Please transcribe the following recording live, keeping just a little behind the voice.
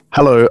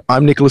Hello,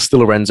 I'm Nicholas Di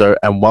Lorenzo,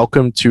 and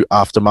welcome to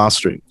After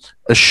Mastering,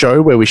 a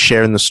show where we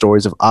share in the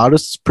stories of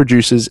artists,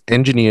 producers,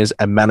 engineers,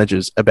 and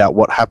managers about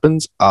what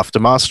happens after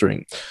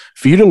mastering,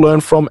 for you to learn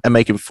from and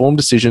make informed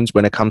decisions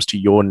when it comes to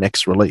your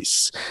next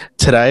release.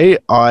 Today,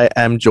 I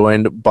am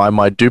joined by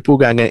my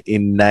doppelganger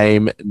in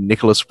name,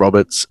 Nicholas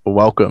Roberts.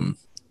 Welcome.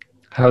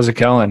 How's it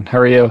going? How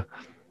are you?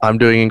 I'm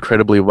doing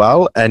incredibly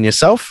well, and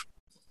yourself?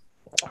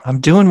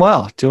 I'm doing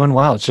well.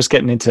 It's just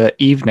getting into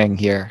evening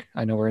here.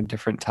 I know we're in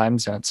different time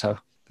zones, so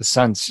the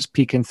sun's just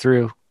peeking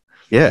through.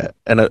 Yeah,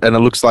 and it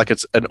looks like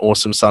it's an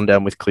awesome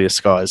sundown with clear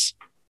skies.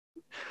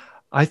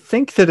 I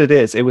think that it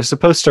is. It was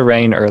supposed to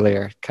rain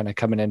earlier, kind of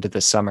coming into the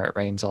summer. It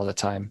rains all the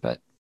time, but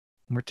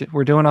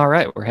we're doing all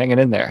right. We're hanging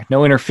in there.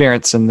 No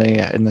interference in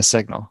the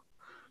signal.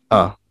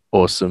 Ah,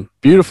 awesome.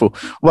 Beautiful.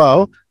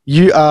 Well,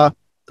 you are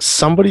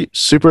somebody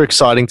super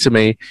exciting to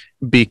me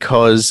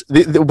because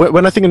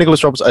when I think of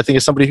Nicholas Roberts, I think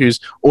of somebody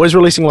who's always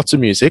releasing lots of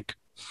music.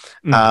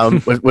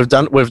 We've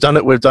done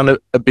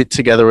it a bit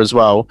together as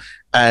well,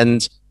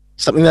 and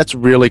something that's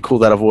really cool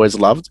that I've always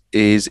loved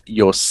is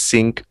your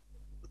sync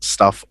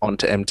stuff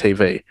onto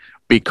MTV,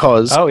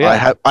 because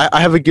I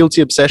have a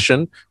guilty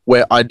obsession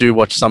where I do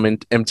watch some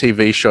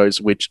MTV shows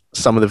which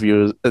some of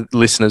the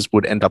listeners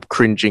would end up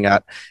cringing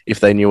at if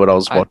they knew what I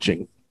was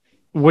watching.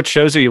 What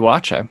shows are you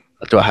watching?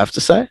 Do I have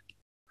to say?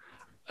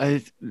 No,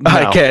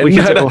 I can.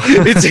 No.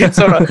 It's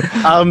all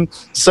right.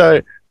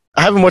 So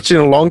I haven't watched it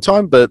in a long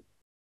time, but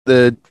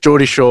the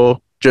Geordie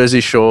Shore, Jersey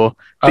Shore,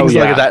 things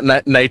like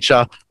that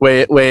nature,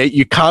 where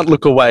you can't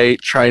look away,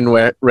 train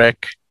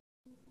wreck,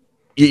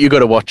 you got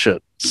to watch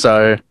it.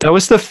 So that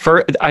was the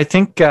first. I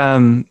think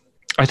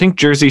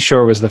Jersey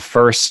Shore was the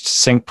first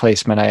sync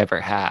placement I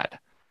ever had.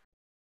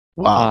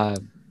 Wow.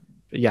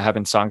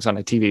 Having songs on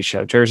a TV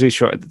show. Jersey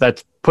Shore.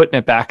 That's putting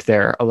it back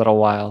there a little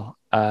while.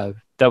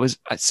 That was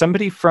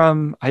somebody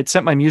I had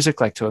sent my music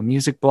to a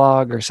music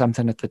blog or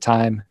something at the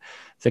time.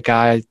 The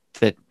guy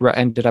that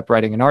ended up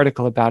writing an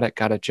article about it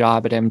got a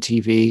job at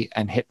MTV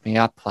and hit me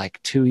up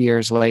 2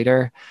 years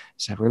later.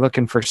 Said, "We're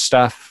looking for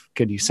stuff.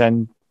 Could you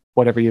send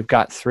whatever you've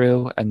got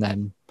through?" And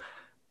then,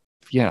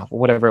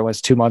 whatever it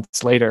was, 2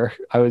 months later,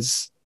 I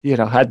was,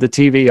 had the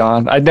TV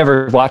on. I'd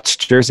never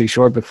watched Jersey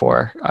Shore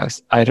before.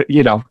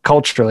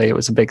 Culturally it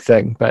was a big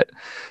thing, but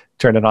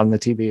turning on the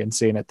TV and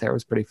seeing it there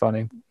was pretty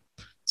funny.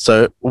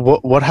 So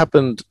what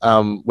happened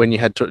when you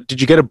had to?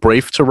 Did you get a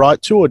brief to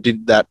write to, or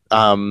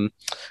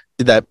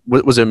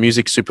was a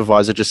music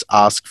supervisor just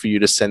ask for you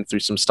to send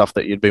through some stuff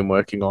that you'd been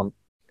working on?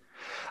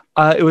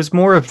 It was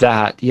more of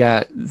that.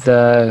 Yeah.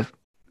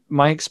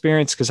 My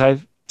experience, because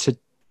I've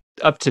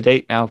up to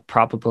date now,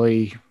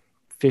 probably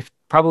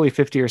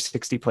 50 or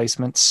 60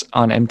 placements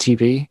on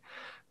MTV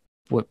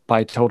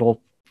by total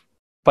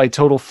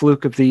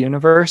fluke of the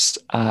universe.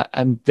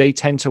 And they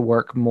tend to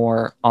work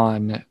more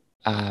on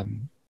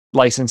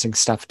licensing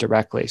stuff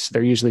directly. So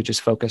they're usually just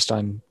focused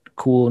on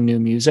cool new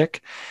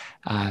music,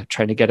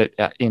 trying to get it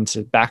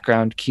into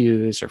background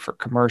cues or for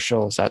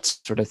commercials, that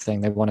sort of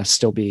thing. They want to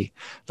still be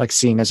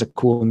seen as a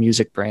cool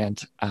music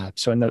brand.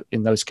 So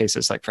in those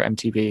cases, for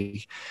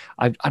MTV,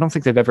 I don't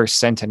think they've ever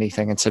sent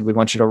anything and said, "We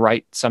want you to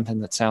write something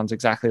that sounds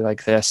exactly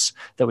like this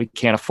that we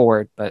can't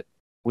afford, but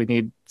we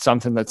need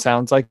something that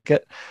sounds like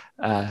it."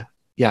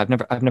 I've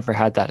never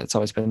had that. It's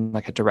always been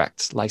a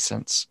direct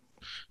license.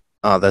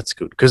 Oh, that's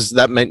good, because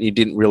that meant you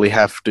didn't really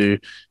have to,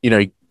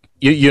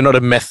 you're not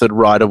a method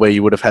writer where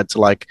you would have had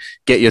to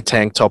get your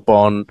tank top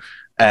on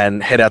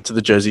and head out to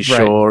the Jersey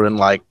Shore and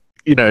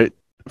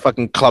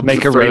fucking club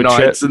make for 3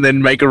 nights and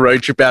then make a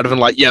road trip out of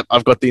it. Yep,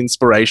 I've got the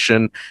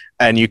inspiration,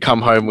 and you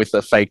come home with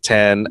a fake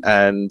tan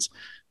and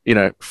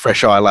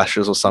fresh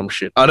eyelashes or some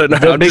shit. I don't know.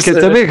 They'll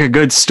make a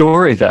good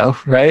story though,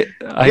 right?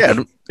 I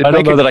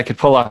don't know that I could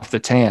pull off the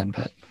tan,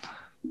 but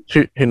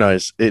who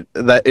knows?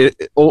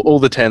 All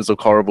the tans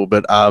look horrible,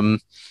 but I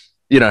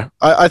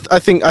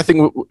think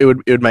it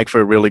would make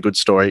for a really good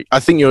story. I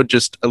think you're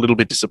just a little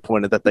bit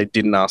disappointed that they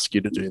didn't ask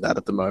you to do that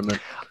at the moment.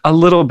 A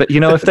little bit,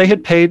 if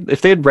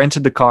they had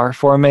rented the car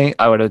for me,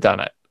 I would have done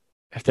it.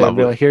 If they would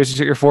be "Here's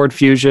your Ford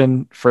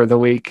Fusion for the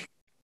week,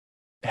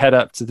 head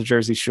up to the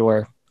Jersey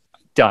Shore,"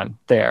 done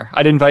there.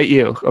 I'd invite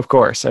you, of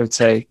course. I would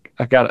say,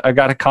 I got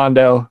a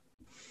condo.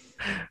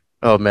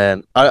 Oh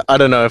man, I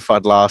don't know if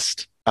I'd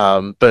last,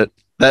 but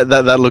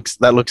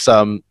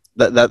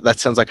that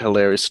sounds like a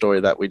hilarious story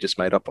that we just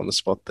made up on the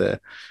spot there,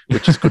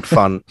 which is good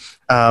fun.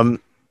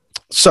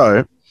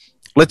 So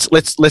let's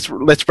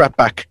wrap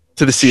back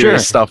to the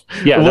serious stuff.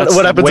 Yeah,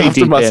 what happens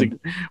after mastering?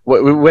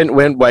 We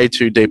went way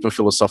too deep and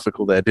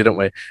philosophical there, didn't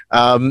we?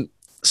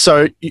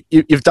 So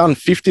you've done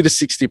 50 to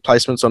 60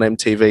 placements on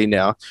MTV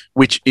now,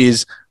 which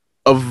is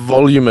a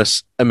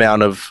voluminous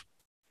amount of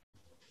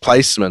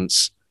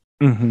placements.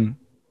 Mm-hmm.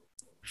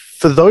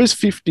 For those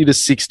 50 to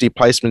 60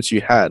 placements you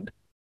had,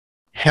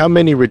 how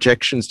many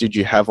rejections did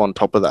you have on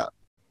top of that?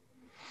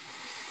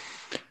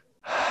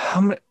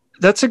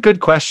 That's a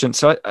good question.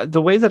 So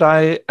the way that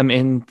I am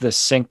in the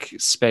sync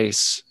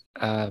space,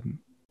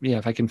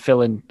 if I can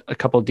fill in a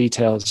couple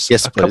details.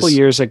 Yes, a couple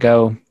years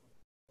ago,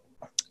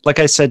 like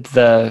I said,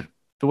 the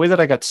the way that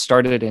I got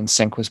started in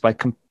Synch was by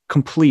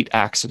complete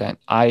accident.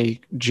 I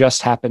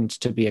just happened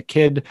to be a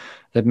kid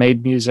that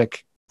made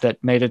music,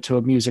 that made it to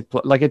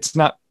a like it's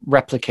not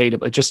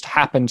replicatable. It just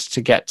happened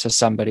to get to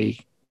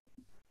somebody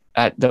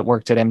that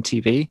worked at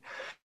MTV.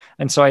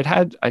 And so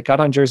I got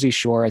on Jersey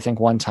Shore, I think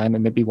one time,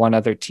 and maybe one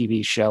other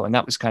TV show. And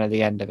that was kind of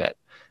the end of it.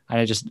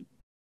 And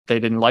they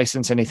didn't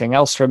license anything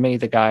else from me.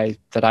 The guy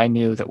that I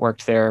knew that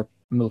worked there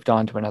moved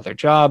on to another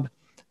job.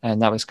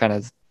 And that was kind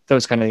of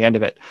the end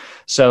of it.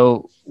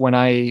 So when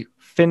I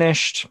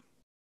finished,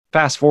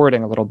 fast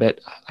forwarding a little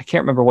bit, I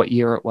can't remember what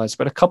year it was,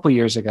 but a couple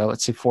years ago,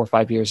 let's say 4 or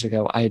 5 years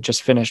ago, I had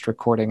just finished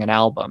recording an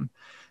album.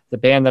 The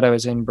band that I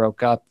was in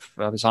broke up.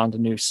 I was on to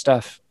new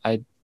stuff.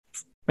 I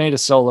made a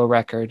solo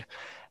record,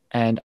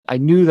 and I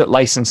knew that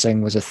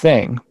licensing was a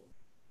thing.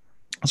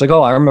 I was like,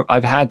 oh, I remember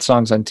I've had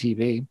songs on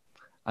TV.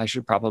 I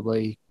should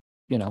probably,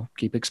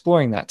 keep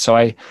exploring that. So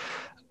I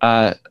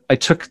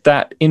took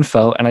that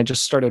info and I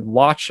just started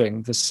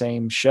watching the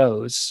same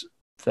shows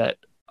that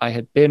I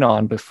had been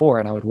on before,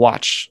 and I would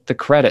watch the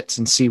credits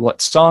and see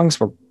what songs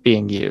were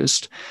being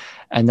used.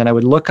 And then I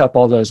would look up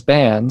all those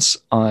bands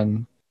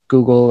on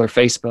Google or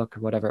Facebook or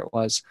whatever it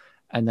was,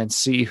 and then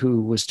see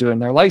who was doing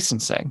their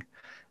licensing.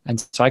 And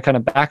so I kind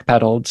of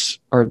backpedaled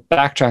or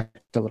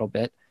backtracked a little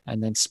bit,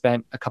 and then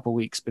spent a couple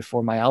weeks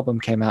before my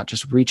album came out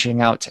just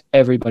reaching out to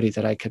everybody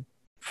that I could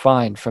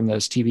find from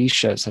those TV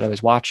shows that I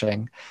was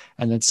watching,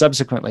 and then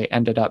subsequently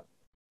ended up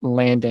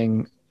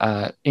landing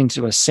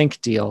into a sync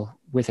deal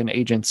with an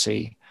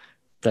agency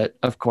that,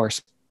 of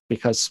course,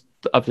 because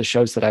of the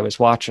shows that I was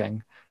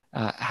watching,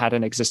 had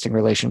an existing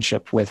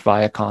relationship with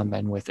Viacom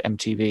and with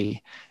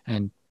MTV,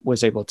 and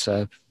was able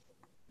to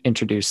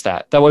introduce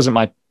that. That wasn't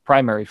my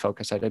primary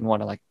focus. I didn't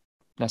want to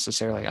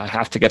necessarily, I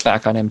have to get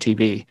back on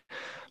MTV,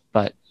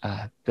 but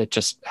it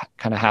just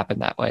kind of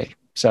happened that way.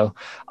 So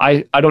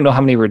I don't know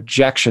how many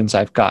rejections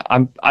I've got.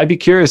 I'd be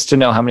curious to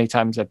know how many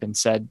times I've been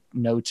said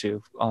no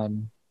to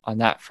on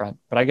that front.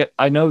 But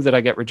I know that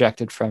I get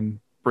rejected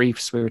from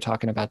briefs. We were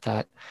talking about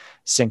that.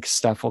 Sync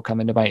stuff will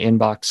come into my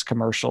inbox,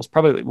 commercials,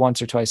 probably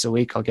once or twice a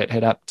week. I'll get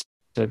hit up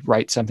to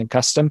write something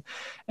custom,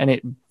 and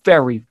it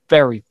very,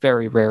 very,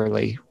 very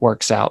rarely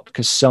works out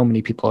because so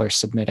many people are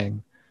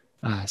submitting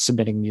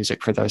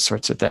music for those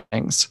sorts of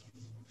things.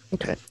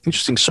 Okay,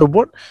 interesting. So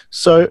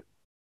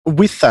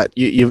with that,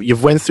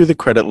 you've went through the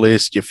credit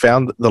list, you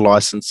found the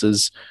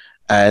licenses,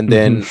 and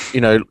then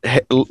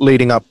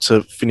leading up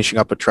to finishing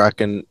up a track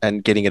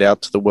and getting it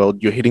out to the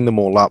world, you're hitting them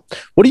all up.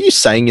 What are you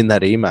saying in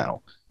that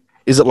email?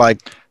 Is it like,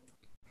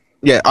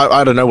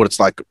 I don't know what it's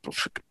like.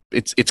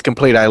 It's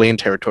complete alien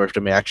territory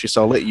to me, actually.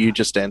 So I'll let you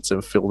just answer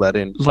and fill that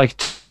in.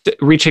 Like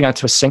reaching out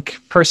to a sync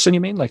person, you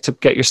mean? Like to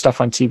get your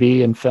stuff on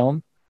TV and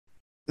film?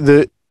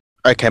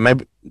 Okay,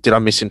 maybe did I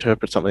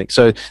misinterpret something?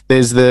 So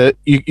there's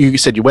you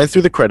said you went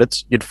through the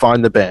credits, you'd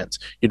find the bands,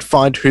 you'd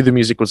find who the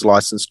music was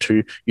licensed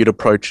to, you'd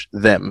approach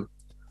them.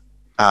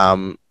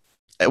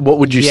 What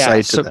would you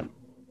say to them?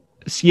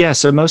 Yeah,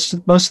 so most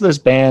of those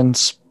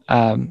bands,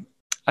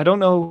 I don't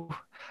know,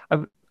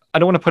 I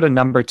don't want to put a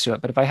number to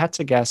it, but if I had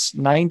to guess,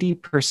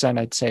 90%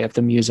 I'd say of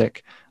the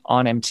music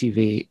on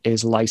MTV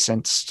is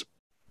licensed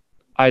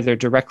either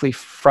directly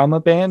from a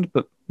band,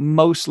 but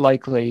most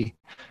likely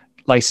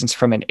licensed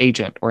from an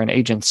agent or an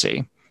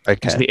agency.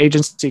 Okay. So the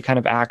agency kind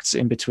of acts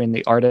in between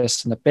the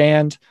artist and the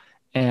band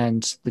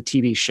and the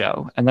TV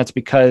show. And that's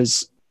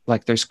because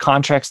there's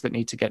contracts that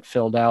need to get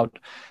filled out.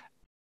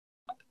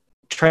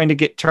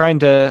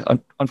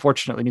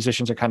 Unfortunately,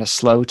 musicians are kind of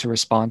slow to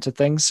respond to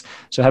things.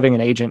 So having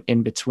an agent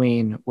in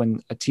between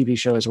when a TV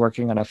show is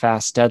working on a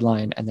fast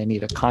deadline and they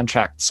need a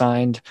contract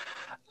signed,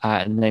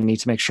 and they need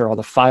to make sure all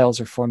the files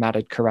are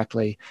formatted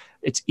correctly,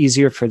 it's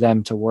easier for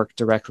them to work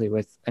directly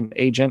with an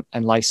agent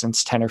and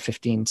license 10 or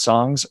 15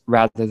 songs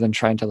rather than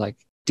trying to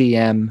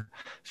DM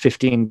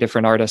 15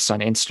 different artists on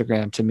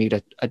Instagram to meet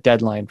a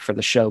deadline for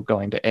the show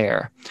going to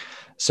air.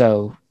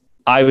 So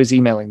I was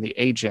emailing the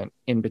agent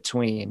in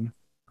between.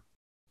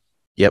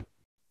 Yep.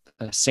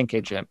 A sync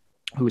agent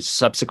who was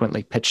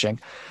subsequently pitching.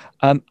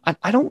 I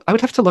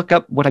would have to look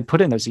up what I put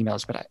in those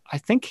emails, but I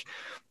think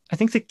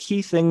the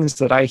key things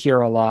that I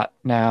hear a lot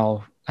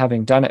now,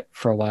 having done it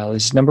for a while,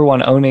 is number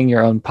one, owning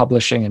your own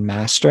publishing and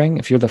mastering.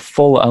 If you're the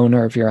full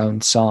owner of your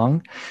own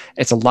song,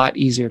 it's a lot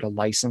easier to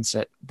license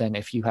it than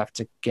if you have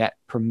to get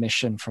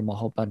permission from a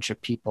whole bunch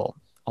of people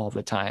all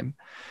the time.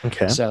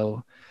 Okay.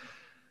 So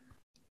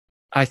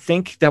I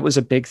think that was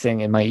a big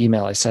thing in my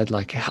email. I said,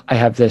 I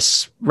have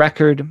this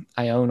record,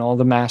 I own all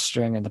the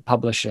mastering and the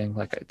publishing,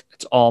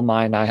 it's all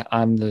mine.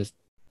 I'm the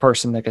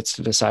person that gets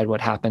to decide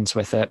what happens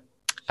with it.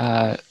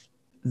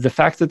 The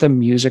fact that the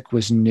music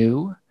was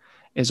new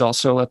is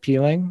also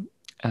appealing.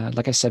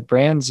 Like I said,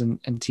 brands and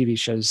TV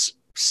shows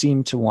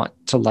seem to want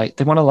to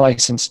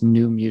license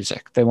new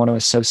music. They want to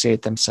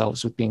associate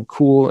themselves with being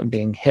cool and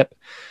being hip.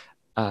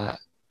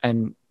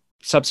 And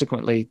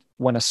subsequently,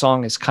 when a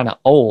song is kind of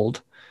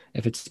old,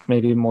 if it's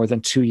maybe more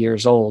than 2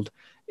 years old,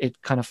 it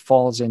kind of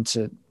falls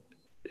into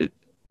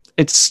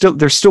it's still,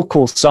 they're still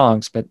cool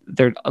songs, but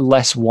they're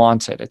less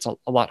wanted. It's a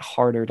lot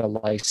harder to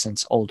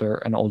license older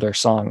and older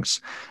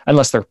songs,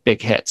 unless they're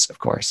big hits. Of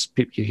course,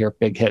 you hear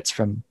big hits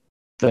from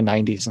the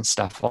 90s and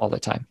stuff all the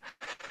time.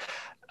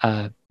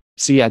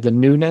 So yeah, the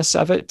newness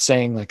of it,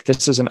 saying like,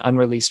 this is an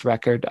unreleased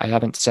record, I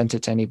haven't sent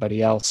it to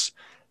anybody else,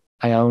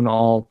 I own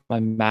all my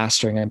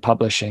mastering and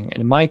publishing.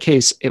 And in my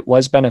case, it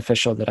was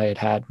beneficial that I had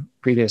had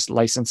previous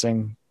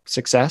licensing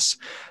success,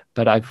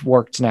 but I've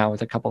worked now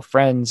with a couple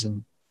friends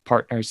and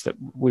partners that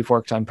we've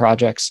worked on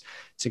projects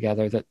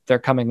together that they're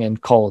coming in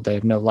cold. They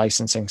have no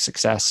licensing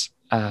success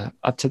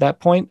up to that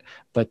point,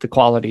 but the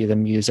quality of the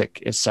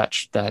music is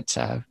such that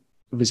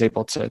it was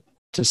able to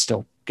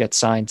still get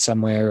signed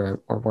somewhere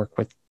or work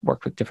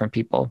with different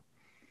people.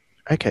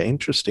 Okay,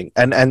 interesting.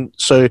 And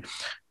so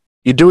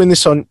you're doing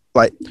this for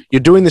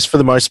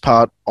the most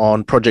part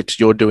on projects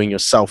you're doing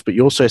yourself, but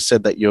you also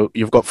said that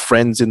you've got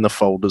friends in the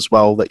fold as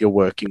well that you're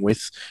working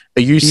with.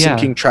 Are you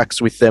syncing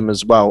tracks with them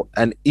as well?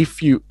 And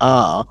if you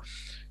are,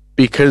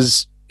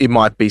 because it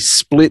might be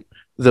split,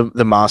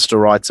 the master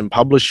rights and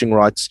publishing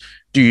rights,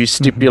 do you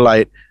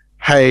stipulate,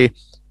 hey,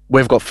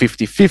 we've got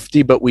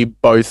 50-50, but we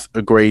both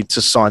agreed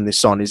to sign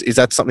this on? Is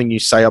that something you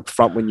say up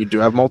front when you do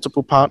have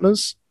multiple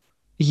partners?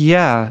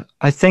 Yeah,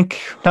 I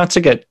think that's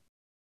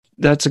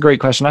a great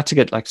question. Not to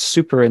get like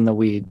super in the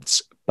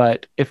weeds,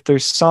 but if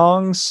there's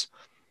songs,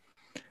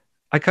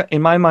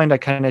 in my mind, I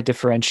kind of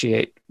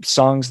differentiate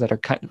songs that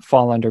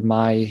fall under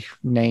my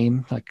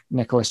name, like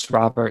Nicholas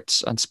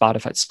Roberts on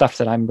Spotify. Stuff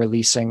that I'm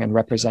releasing and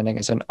representing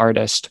as an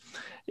artist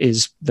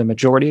is the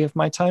majority of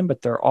my time,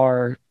 but there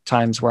are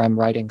times where I'm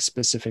writing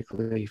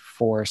specifically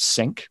for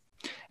Synch.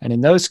 And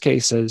in those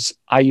cases,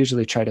 I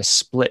usually try to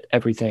split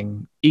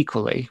everything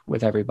equally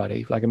with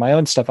everybody. Like in my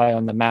own stuff, I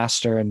own the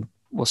master and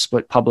we'll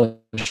split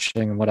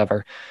publishing and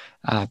whatever.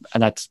 And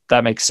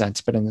that makes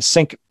sense. But in the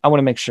Synch, I want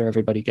to make sure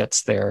everybody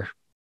gets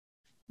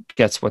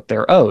what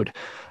they're owed,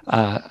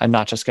 and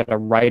not just get a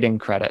writing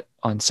credit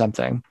on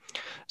something.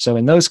 So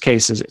in those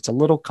cases, it's a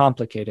little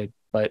complicated,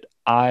 but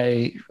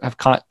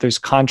there's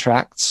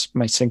contracts.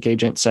 My Synch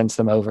agent sends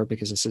them over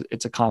because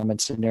it's a common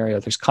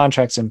scenario. There's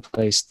contracts in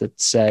place that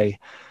say,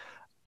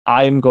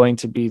 I'm going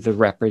to be the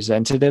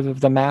representative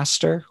of the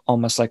master,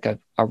 almost like a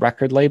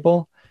record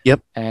label.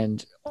 Yep.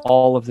 And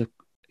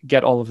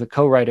get all of the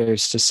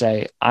co-writers to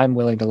say, I'm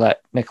willing to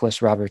let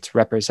Nicholas Roberts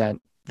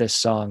represent this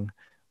song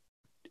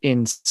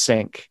in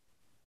Synch.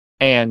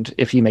 And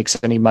if he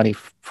makes any money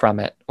from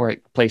it or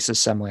it places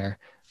somewhere,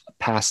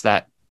 pass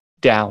that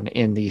down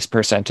in these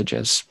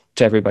percentages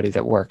to everybody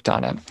that worked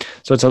on it.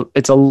 So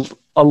it's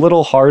a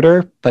little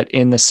harder, but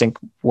in the Synch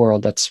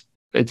world, it's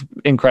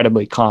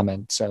incredibly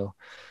common. So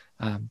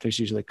there's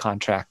usually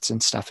contracts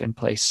and stuff in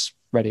place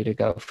ready to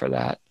go for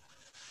that.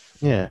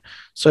 Yeah.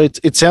 So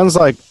it sounds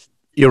like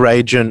your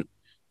agent,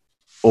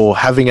 or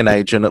having an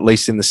agent, at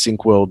least in the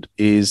Synch world,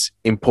 is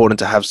important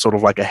to have sort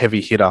of like a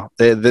heavy hitter.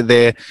 They're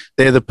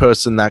the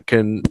person that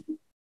can,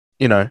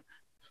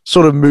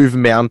 sort of move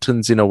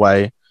mountains in a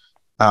way,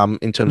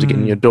 in terms of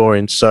getting your door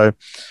in. So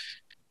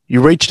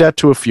you reached out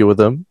to a few of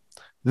them.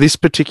 This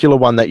particular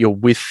one that you're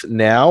with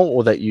now,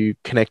 or that you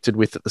connected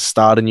with at the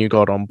start and you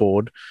got on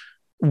board,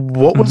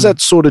 what was that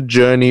sort of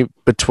journey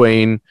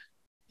between,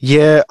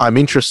 yeah, I'm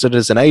interested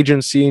as an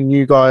agency in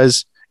you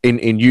guys,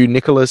 in you,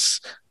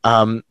 Nicholas,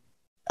 and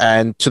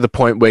to the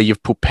point where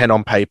you've put pen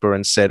on paper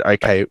and said,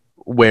 okay,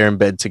 we're in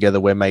bed together,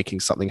 we're making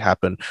something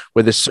happen?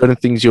 Were there certain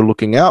things you're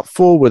looking out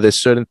for? Were there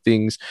certain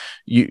things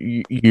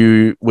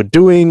you were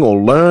doing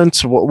or learned?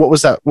 What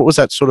was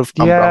that sort of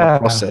umbrella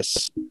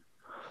process?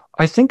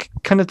 I think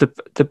kind of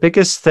the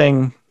biggest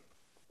thing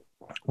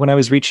when I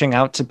was reaching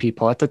out to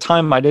people at the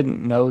time, I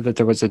didn't know that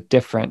there was a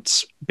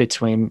difference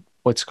between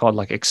what's called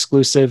like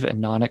exclusive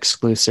and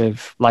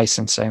non-exclusive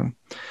licensing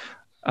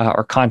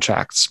or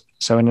contracts.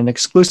 So in an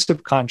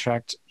exclusive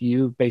contract,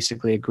 you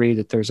basically agree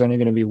that there's only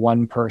going to be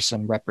one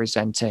person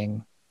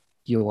representing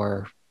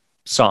your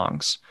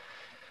songs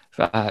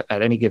at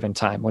any given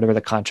time, whatever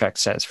the contract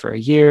says, for a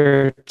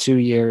year, 2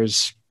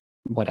 years,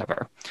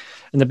 whatever.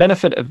 And the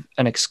benefit of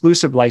an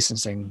exclusive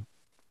licensing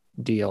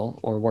deal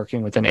or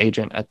working with an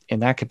agent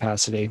in that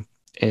capacity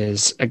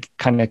is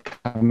kind of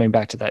coming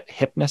back to that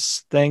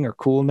hipness thing or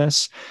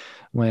coolness.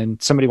 When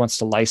somebody wants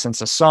to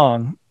license a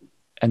song,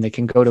 and they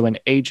can go to an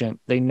agent,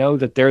 they know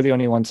that they're the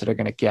only ones that are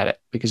going to get it,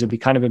 because it'd be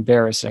kind of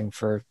embarrassing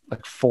for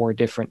like 4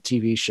 different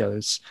TV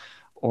shows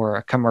or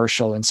a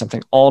commercial and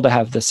something all to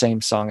have the same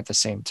song at the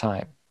same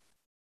time.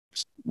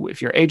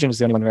 If your agent is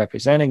the only one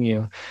representing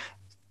you,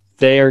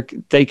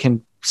 they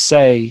can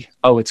say,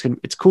 oh,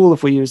 it's cool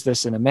if we use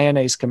this in a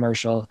mayonnaise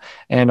commercial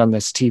and on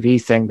this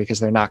TV thing,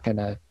 because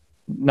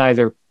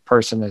neither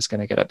person is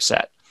going to get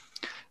upset.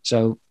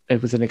 So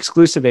with an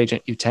exclusive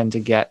agent, you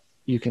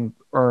can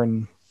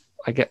earn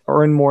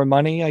more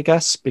money, I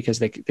guess, because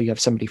they have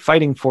somebody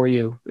fighting for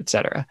you,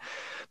 etc.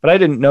 But I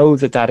didn't know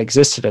that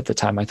existed at the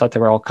time. I thought they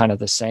were all kind of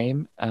the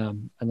same.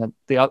 And then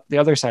the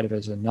other side of it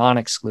is a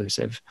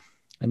non-exclusive.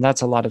 And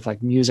that's a lot of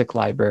like music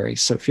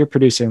libraries. So if you're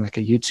producing like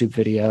a YouTube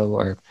video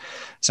or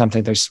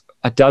something, there's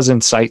a dozen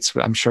sites.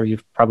 I'm sure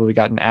you've probably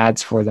gotten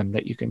ads for them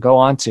that you can go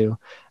onto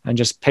and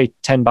just pay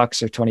 $10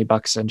 or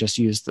 $20 and just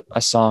use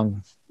a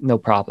song. No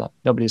problem.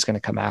 Nobody's going to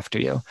come after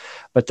you.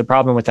 But the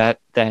problem with that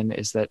then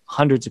is that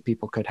hundreds of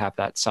people could have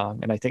that song.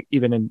 And I think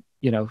even in,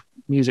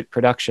 music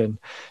production,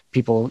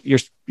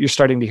 you're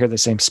starting to hear the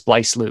same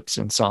splice loops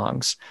in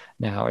songs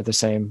now, or the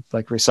same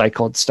like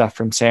recycled stuff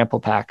from sample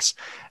packs.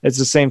 It's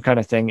the same kind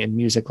of thing in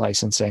music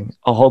licensing.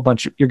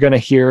 You're going to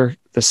hear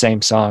the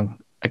same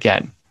song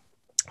again.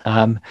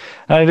 And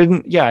I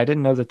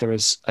didn't know that there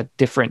was a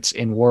difference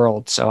in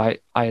world. So I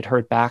had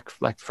heard back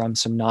like from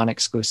some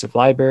non-exclusive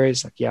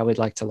libraries, like, yeah, we'd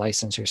like to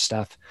license your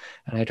stuff.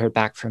 And I'd heard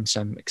back from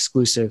some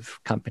exclusive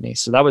companies.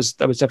 So that was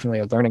definitely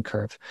a learning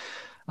curve.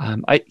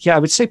 I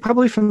would say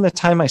probably from the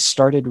time I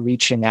started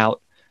reaching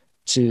out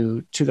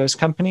to those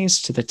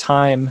companies to the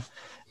time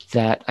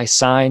that I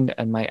signed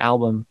and my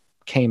album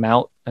came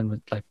out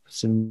and like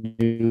was a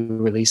new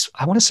release,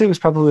 I want to say it was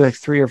probably like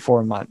 3 or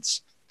 4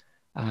 months.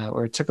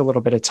 Or it took a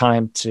little bit of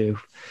time to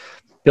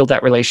build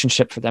that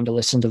relationship for them to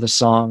listen to the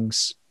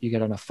songs. You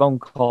get on a phone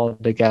call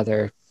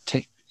together,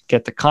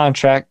 get the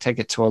contract, take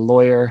it to a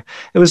lawyer.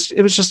 It was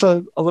just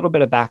a little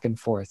bit of back and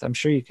forth. I'm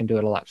sure you can do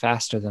it a lot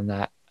faster than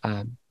that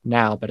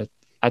now, but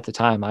at the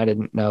time I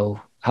didn't know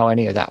how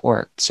any of that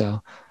worked.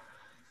 So,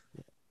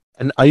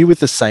 and are you with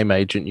the same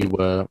agent you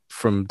were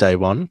from day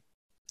one?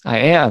 I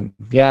am.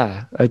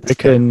 Yeah, it's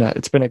been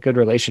a good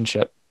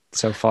relationship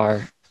so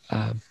far.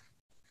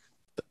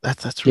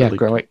 That's really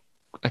growing.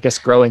 Cool. I guess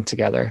growing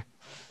together.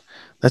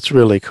 That's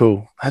really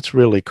cool. This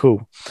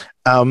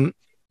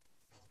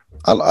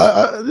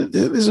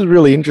is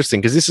really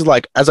interesting because this is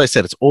like, as I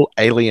said, it's all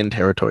alien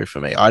territory for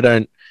me.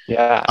 I'm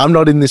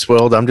not in this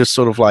world. I'm just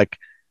sort of like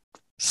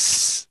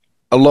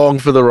along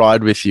for the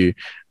ride with you.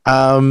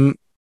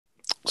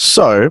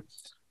 So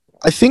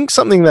I think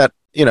something that,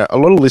 a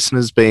lot of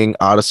listeners being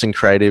artists and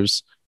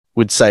creatives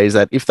would say is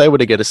that if they were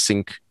to get a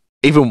sync,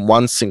 even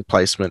one sync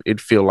placement,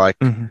 it'd feel like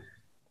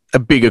a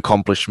big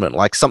accomplishment,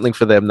 like something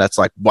for them that's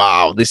like,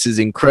 wow, this is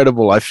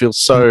incredible. I feel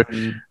so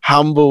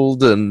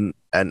humbled and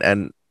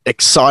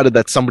excited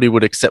that somebody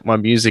would accept my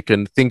music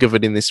and think of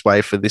it in this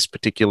way for this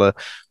particular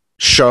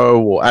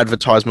show or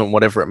advertisement,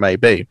 whatever it may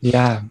be.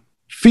 Yeah.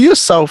 For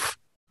yourself,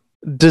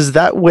 does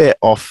that wear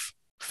off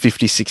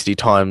 50, 60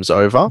 times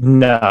over?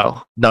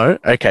 No.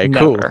 Okay,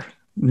 never. Cool.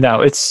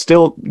 No, it's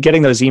still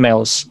getting those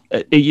emails.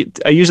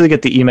 I usually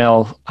get the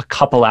email a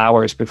couple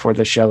hours before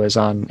the show is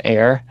on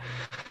air.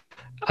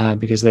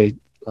 Because they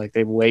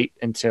wait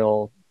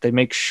until they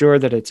make sure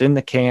that it's in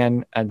the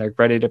can and they're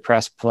ready to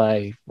press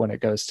play when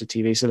it goes to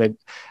TV. So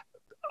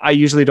I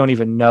usually don't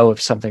even know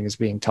if something is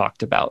being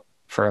talked about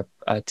for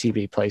a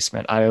TV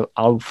placement.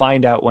 I'll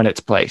find out when it's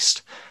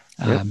placed,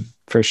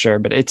 for sure.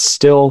 But it's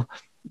still,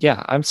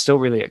 I'm still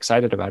really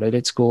excited about it.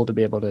 It's cool to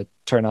be able to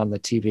turn on the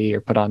TV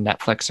or put on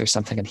Netflix or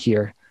something and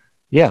hear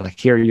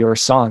your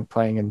song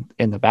playing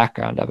in the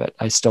background of it.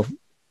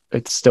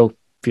 It still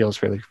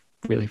feels really,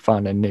 really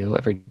fun and new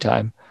every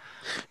time.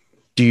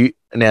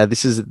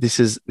 This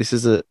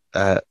is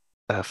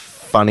a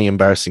funny,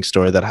 embarrassing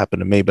story that happened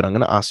to me, but I'm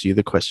going to ask you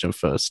the question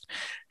first.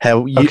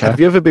 Have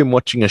you ever been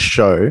watching a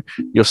show,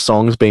 your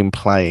song's been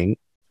playing,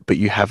 but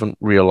you haven't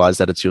realized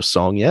that it's your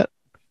song yet?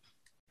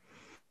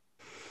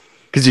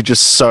 Because you're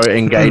just so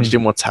engaged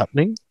in what's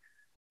happening?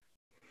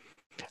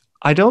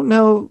 I don't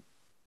know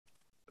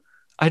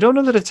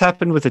that it's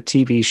happened with a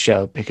TV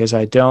show because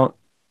I don't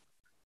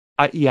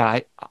know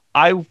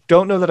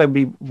that I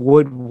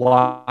would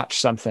watch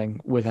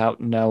something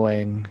without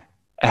knowing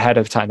ahead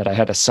of time that I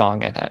had a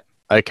song in it.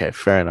 Okay,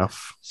 fair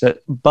enough.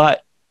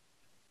 But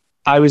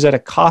I was at a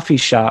coffee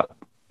shop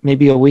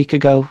maybe a week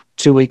ago,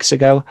 2 weeks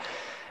ago,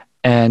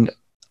 and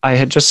I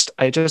had just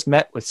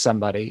met with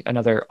somebody,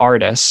 another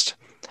artist,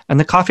 and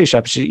the coffee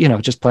shop,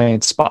 just playing a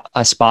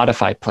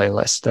Spotify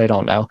playlist. They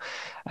don't know,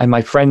 and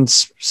my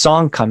friend's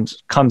song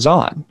comes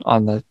on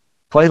the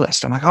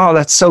playlist. I'm like, oh,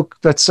 that's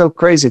so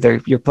crazy.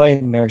 You're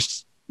playing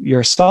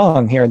your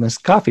song here in this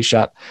coffee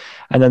shop,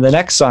 and then the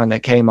next song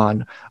that came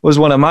on was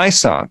one of my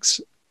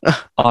songs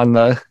on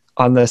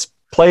this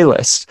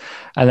playlist,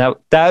 and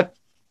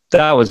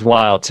that was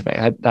wild to me.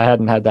 I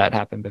hadn't had that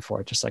happen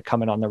before, just like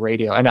coming on the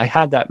radio, and I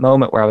had that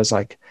moment where I was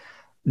like,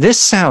 this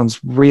sounds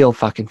real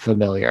fucking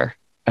familiar,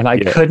 and I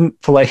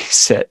couldn't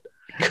place it.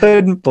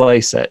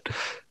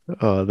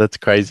 Oh, that's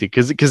crazy.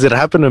 Because it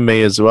happened to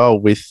me as well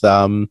with,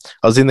 I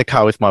was in the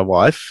car with my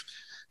wife.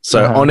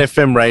 So on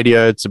FM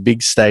radio, it's a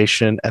big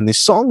station and this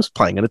song's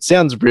playing and it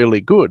sounds really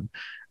good.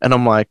 And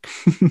I'm like,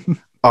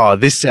 oh,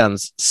 this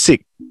sounds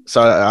sick.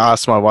 So I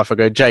asked my wife, I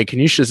go, Jay, can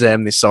you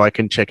Shazam this so I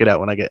can check it out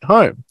when I get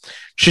home?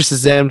 She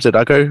Shazams it.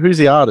 I go, who's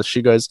the artist?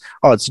 She goes,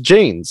 oh, it's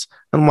Jeans.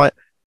 And I'm like,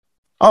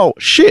 oh,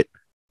 shit.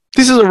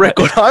 This is a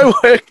record I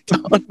worked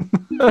on.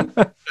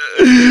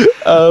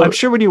 I'm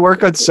sure when you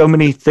work on so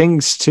many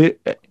things too,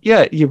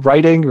 you're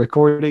writing,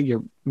 recording,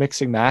 you're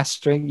mixing,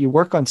 mastering, you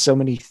work on so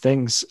many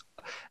things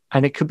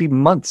and it could be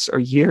months or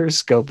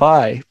years go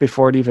by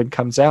before it even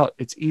comes out.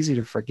 It's easy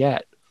to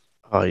forget.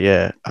 Oh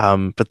yeah.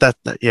 But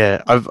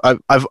yeah,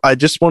 I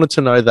just wanted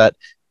to know that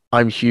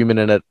I'm human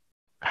and it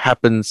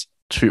happens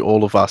to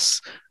all of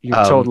us. You're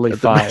totally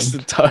At the fine. best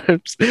of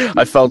times,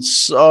 I felt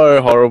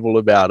so horrible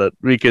about it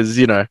because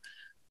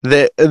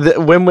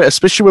when we're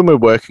especially when we're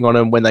working on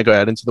them, when they go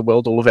out into the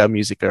world, all of our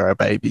music are our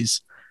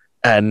babies,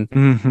 and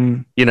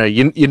Mm-hmm.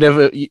 you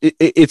never.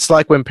 It's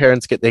like when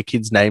parents get their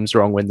kids' names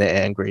wrong when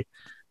they're angry.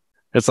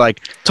 It's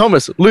like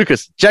Thomas,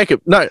 Lucas,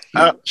 Jacob. No,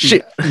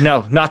 shit.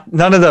 No,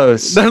 none of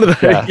those. None of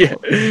those. Yeah.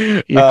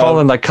 Yeah. You're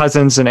calling like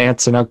cousins and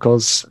aunts and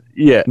uncles.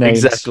 Yeah,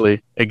 Names.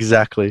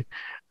 exactly.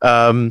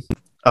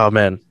 Oh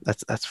man,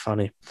 that's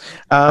funny.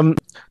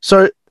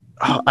 So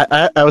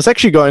I was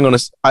actually going on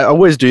I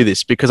always do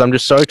this because I'm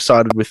just so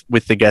excited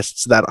with the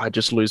guests that I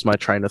just lose my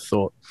train of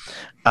thought.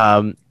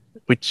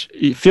 Which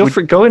You feel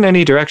free go in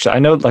any direction. I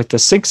know like the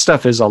sync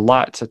stuff is a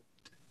lot to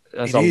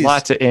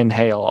lot to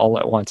inhale all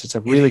at once. It's a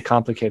really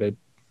complicated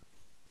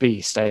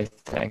beast, I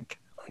think.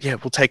 Yeah,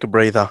 we'll take a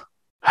breather.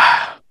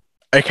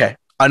 Okay,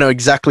 I know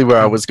exactly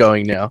where I was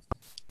going now.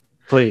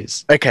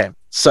 Please. Okay,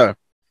 so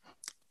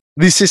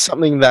this is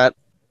something that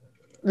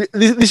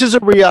this is a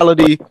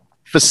reality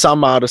for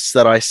some artists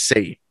that I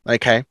see.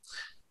 Okay,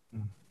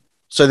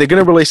 so they're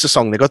going to release a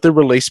song. They got their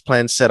release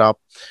plan set up.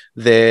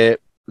 They're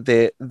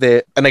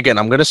and again,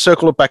 I'm going to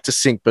circle it back to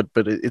sync, but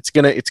it's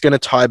gonna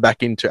tie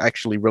back into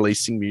actually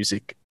releasing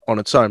music on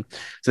its own.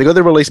 So they got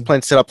their release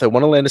plan set up. They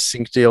want to land a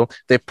sync deal.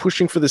 They're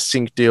pushing for the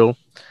sync deal,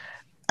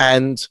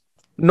 and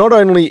not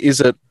only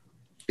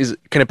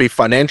can it be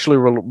financially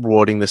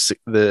rewarding a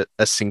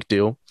sync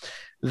deal,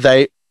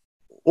 they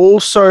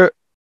also,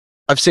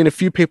 I've seen a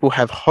few people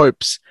have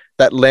hopes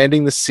that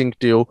landing the sync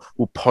deal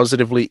will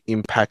positively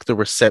impact the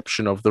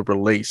reception of the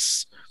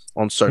release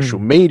on social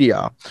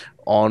media,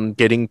 on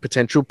getting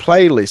potential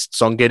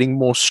playlists, on getting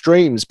more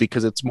streams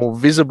because it's more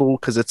visible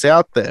because it's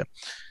out there.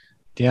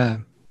 Yeah.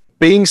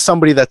 Being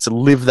somebody that's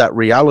lived that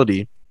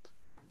reality,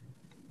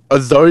 are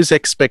those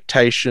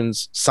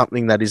expectations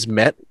something that is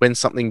met when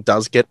something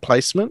does get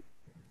placement?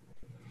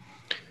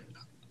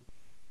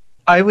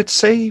 I would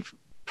say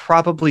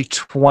probably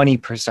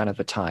 20% of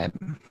the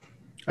time.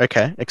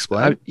 Okay,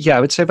 explain. I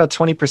would say about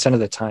 20% of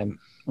the time.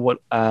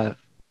 I've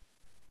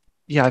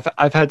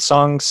had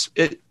songs.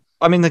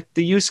 The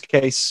use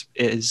case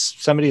is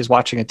somebody is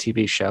watching a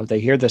TV show.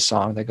 They hear this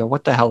song. They go,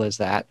 "What the hell is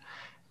that?"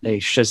 They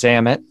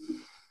Shazam it,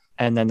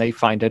 and then they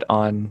find it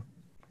on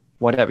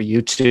whatever,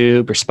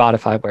 YouTube or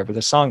Spotify, wherever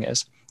the song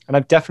is. And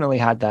I've definitely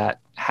had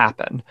that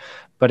happen,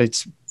 but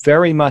it's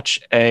very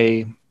much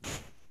a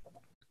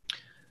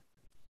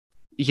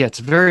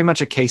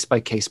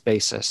case-by-case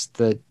basis.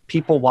 The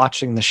people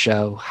watching the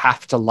show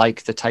have to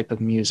like the type of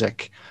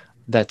music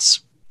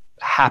that's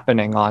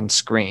happening on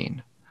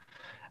screen.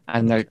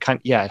 And it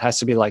has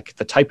to be like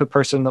the type of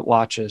person that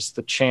watches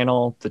the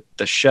channel,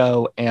 the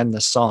show, and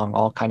the song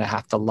all kind of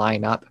have to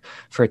line up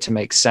for it to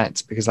make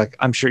sense. Because like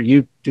I'm sure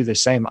you do the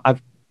same.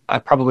 I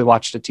probably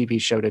watched a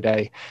TV show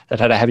today that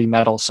had a heavy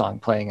metal song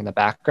playing in the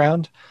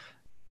background,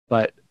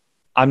 but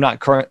I'm not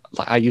current.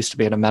 Like, I used to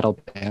be in a metal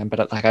band,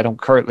 but like I don't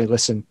currently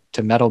listen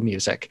to metal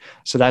music.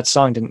 So that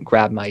song didn't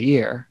grab my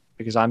ear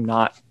because I'm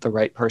not the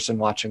right person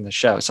watching the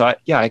show. So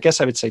I guess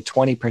I would say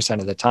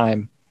 20% of the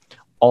time,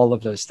 all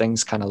of those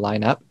things kind of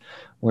line up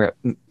where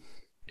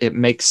it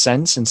makes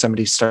sense and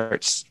somebody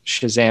starts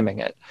Shazamming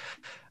it.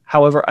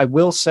 However, I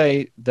will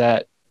say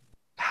that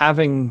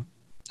having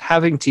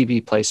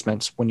TV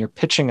placements when you're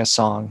pitching a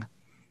song,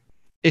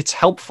 it's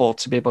helpful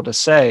to be able to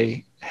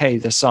say, hey,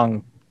 this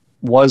song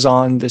was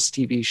on this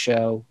TV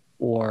show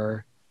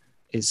or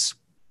is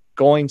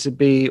going to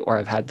be, or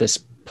I've had this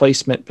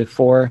placement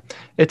before.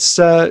 It's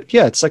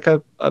it's like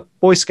a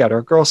Boy Scout or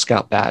a Girl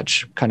Scout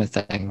badge kind of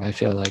thing. I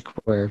feel like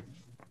where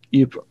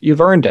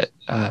you've earned it,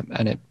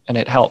 and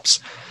it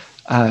helps.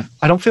 I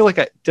don't feel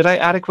like did I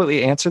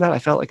adequately answer that? I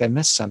felt like I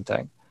missed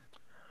something.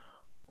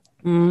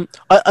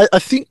 I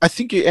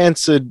think you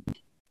answered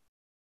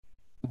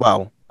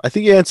well. I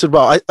think you answered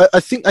well. I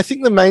think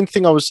the main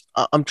thing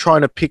I'm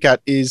trying to pick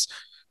at is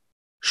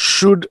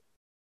should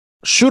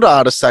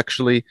artists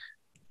actually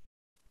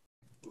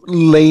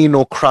lean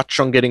or crutch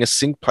on getting a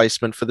sync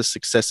placement for the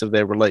success of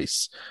their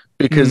release?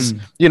 Because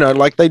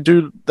like they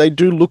do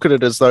look at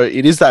it as though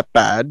it is that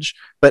badge,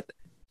 but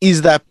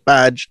is that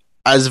badge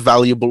as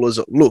valuable as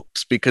it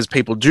looks? Because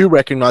people do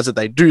recognize it,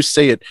 they do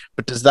see it,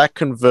 but does that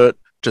convert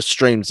to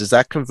streams? Does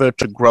that convert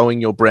to growing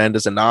your brand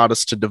as an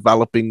artist, to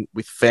developing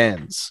with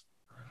fans?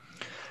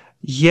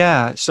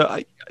 Yeah. So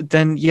I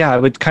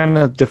would kind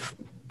of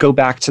go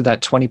back to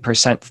that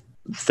 20%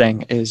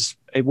 thing. Is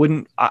it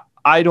wouldn't,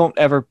 I don't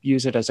ever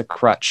use it as a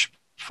crutch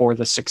for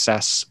the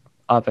success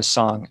of a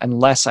song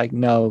unless I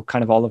know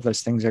kind of all of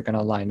those things are going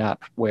to line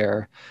up.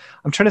 Where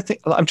I'm trying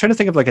to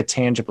think of like a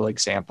tangible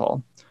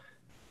example.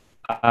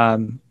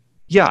 I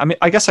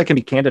guess I can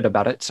be candid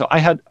about it. So I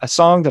had a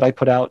song that I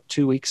put out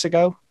 2 weeks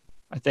ago.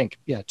 I think,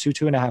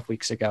 2.5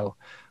 weeks ago,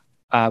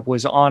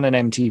 was on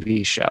an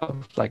MTV show.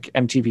 Like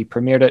MTV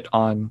premiered it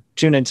on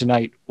Tune In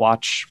Tonight,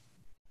 watch.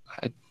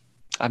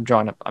 I'm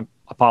drawing up. I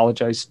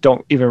apologize.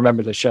 Don't even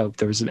remember the show.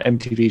 There was an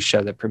MTV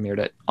show that premiered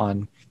it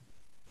on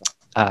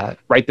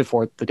right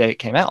before the day it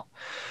came out.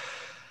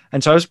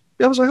 And so I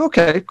was like,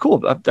 okay, cool.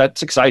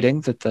 That's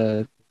exciting that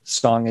the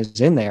song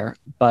is in there.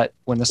 But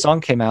when the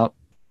song came out,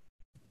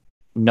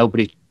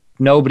 nobody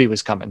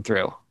was coming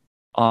through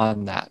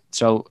on that.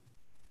 So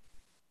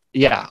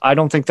yeah, I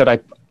don't think that I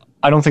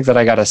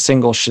got a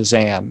single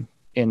Shazam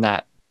in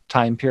that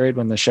time period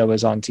when the show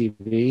was on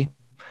TV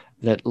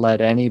that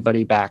led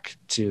anybody back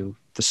to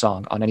the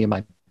song on any of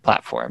my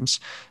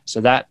platforms.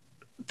 So that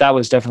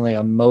was definitely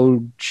a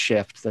mode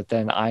shift that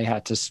then I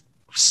had to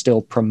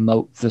still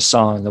promote the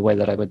song the way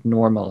that I would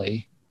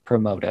normally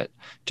promote it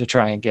to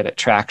try and get it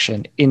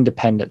traction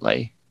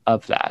independently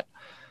of that.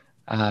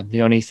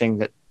 The only thing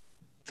that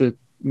the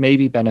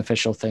maybe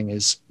beneficial thing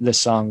is this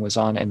song was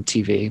on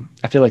MTV.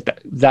 I feel like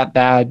that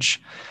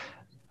badge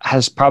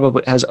has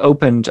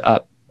opened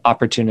up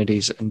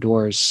opportunities and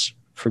doors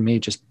for me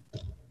just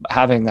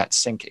having that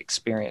Synch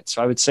experience.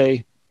 So I would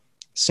say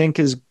Synch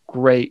is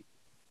great,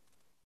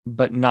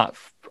 but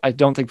I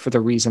don't think for the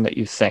reason that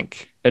you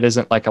think. It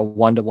isn't like a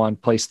one-to-one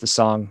place the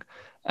song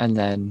and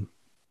then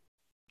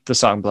the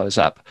song blows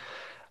up.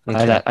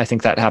 Okay. I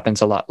think that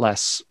happens a lot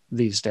less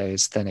these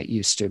days than it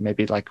used to.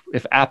 Maybe like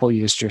if Apple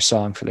used your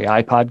song for the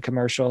iPod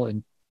commercial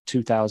in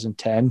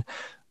 2010,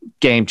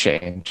 game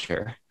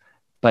changer.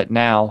 But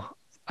now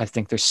I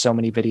think there's so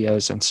many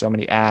videos and so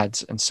many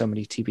ads and so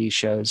many TV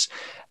shows,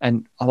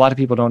 and a lot of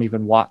people don't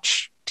even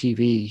watch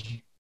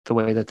TV the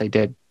way that they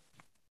did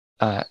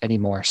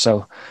anymore.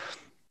 So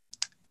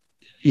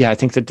yeah, I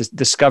think the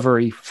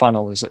discovery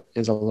funnel is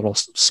a little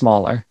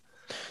smaller.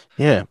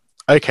 Yeah.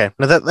 Okay.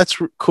 Now that's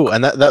cool,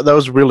 and that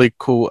was really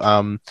cool.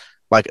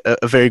 Like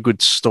a very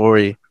good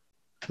story.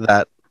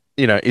 That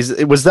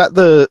was that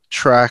the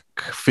track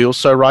 "Feel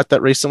So Right"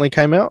 that recently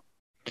came out?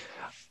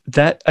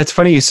 That it's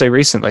funny you say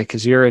recently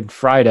because you're in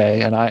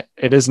Friday and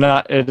it isn't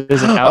out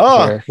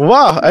here.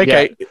 Wow.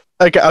 Okay. Yeah.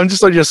 Okay. I'm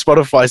just on your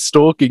Spotify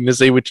stalking to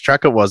see which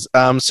track it was.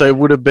 So it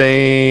would have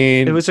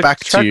been. It was a track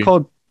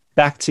called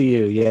 "Back to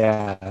You."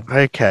 Yeah.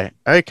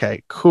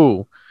 Okay.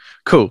 Cool.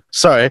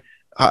 Sorry,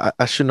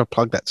 I shouldn't have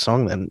plugged that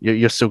song. Then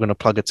you're still going to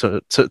plug it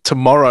to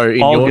tomorrow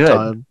in all your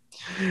good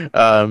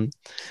time.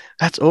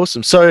 That's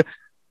awesome. So,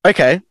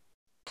 okay.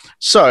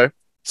 So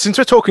since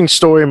we're talking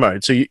story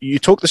mode, so you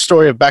talk the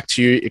story of Back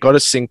to You, you got a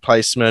sync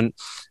placement,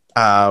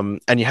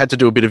 and you had to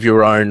do a bit of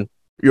your own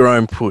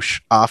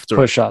push after.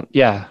 Push on,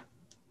 yeah.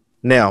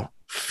 Now,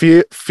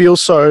 Feel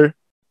So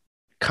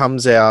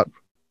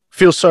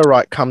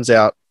Right comes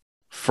out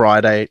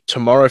Friday.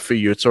 Tomorrow for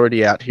you, it's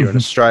already out here in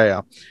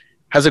Australia.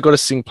 Has it got a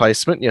sync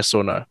placement? Yes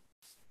or no?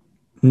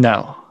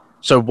 No.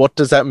 So what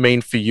does that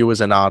mean for you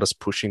as an artist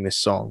pushing this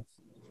song?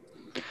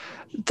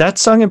 That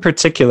song in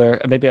particular,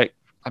 maybe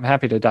I'm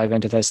happy to dive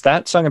into this.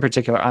 That song in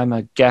particular, I'm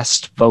a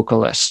guest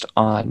vocalist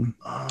on.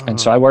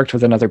 And so I worked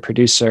with another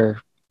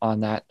producer on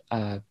that.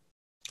 I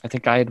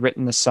think I had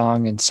written the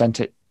song and sent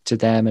it to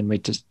them, and we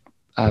just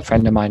a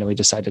friend of mine, and we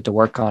decided to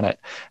work on it.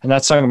 And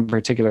that song in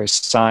particular is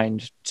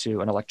signed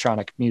to an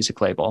electronic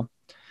music label.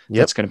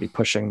 That's going to be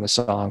pushing the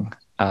song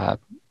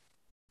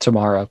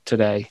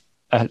today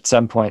at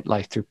some point,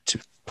 like through to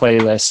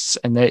playlists.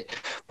 And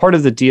part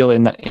of the deal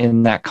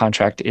in that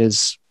contract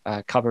is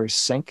covers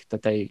Synch,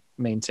 that they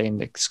maintain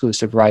the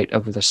exclusive right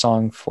over the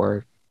song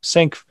for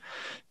Synch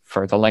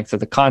for the length of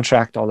the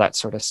contract, all that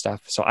sort of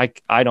stuff. So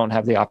I don't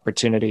have the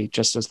opportunity,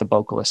 just as the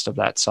vocalist of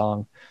that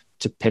song,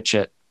 to pitch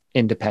it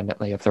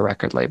independently of the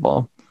record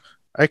label.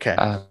 Okay.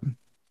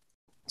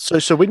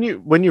 So when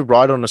you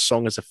write on a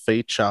song as a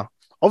feature,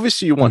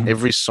 obviously you want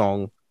every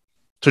song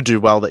to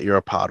do well that you're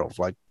a part of.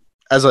 Like,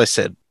 as I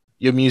said,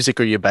 your music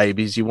or your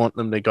babies, you want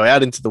them to go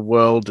out into the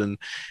world and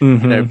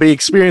be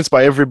experienced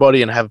by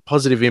everybody and have a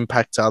positive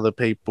impact to other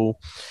people.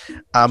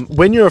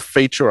 When you're a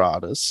feature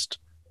artist,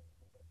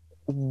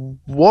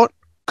 what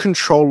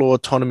control or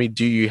autonomy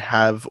do you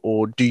have,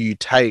 or do you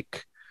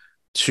take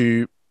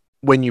to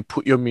when you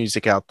put your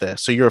music out there?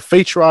 So you're a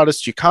feature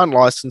artist, you can't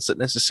license it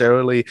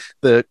necessarily.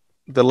 The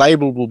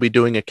label will be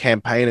doing a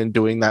campaign and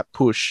doing that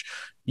push.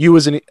 You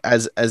as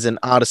an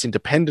artist,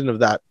 independent of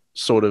that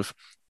sort of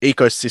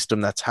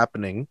ecosystem that's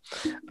happening,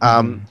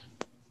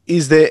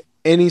 is there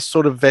any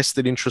sort of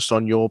vested interest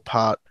on your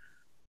part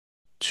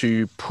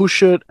to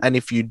push it? And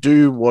if you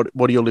do, what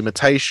are your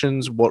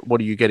limitations? What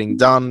are you getting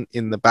done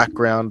in the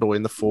background or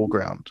in the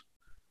foreground?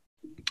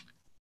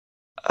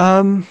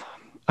 I'm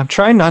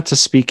trying not to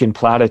speak in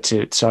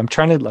platitudes, so I'm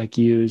trying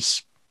to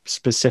use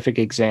specific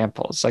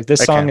examples. Like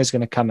this song is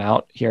going to come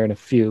out here in a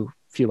few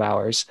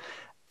hours.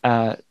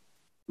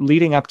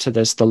 Leading up to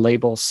this, the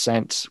label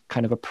sent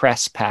kind of a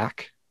press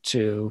pack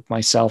to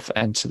myself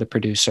and to the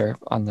producer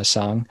on the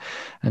song.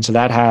 And so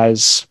that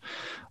has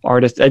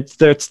artists,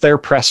 it's their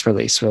press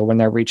release. So when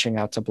they're reaching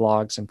out to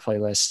blogs and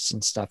playlists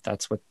and stuff,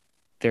 that's what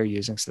they're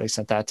using. So they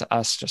sent that to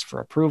us just for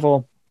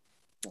approval.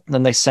 And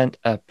then they sent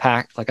a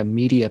pack, like a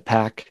media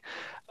pack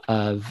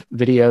of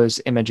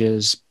videos,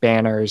 images,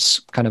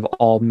 banners, kind of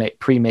all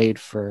pre-made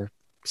for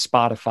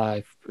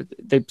Spotify,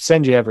 they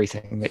send you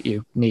everything that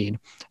you need.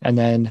 And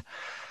then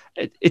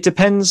it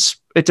depends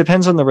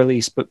on the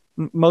release, but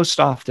most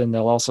often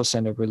they'll also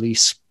send a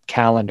release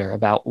calendar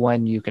about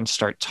when you can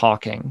start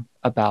talking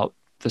about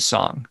the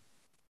song,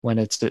 when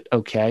it's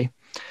okay.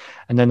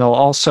 And then they'll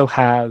also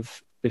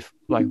have, if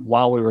like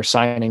while we were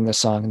signing the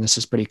song, and this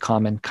is pretty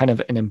common, kind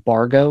of an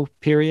embargo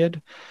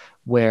period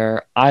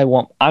where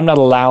I'm not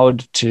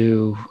allowed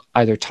to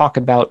either talk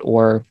about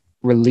or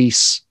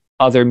release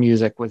other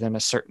music within a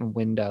certain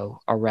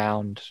window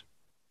around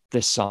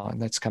this song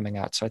that's coming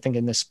out. So I think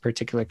in this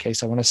particular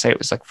case, I want to say it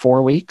was like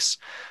 4 weeks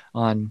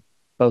on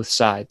both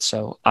sides.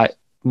 So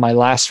my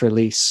last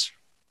release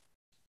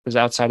was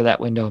outside of that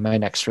window, and my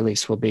next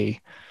release will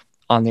be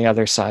on the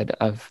other side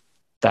of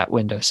that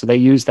window. So they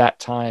use that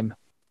time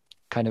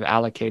kind of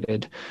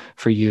allocated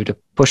for you to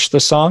push the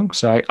song.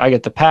 So I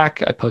get the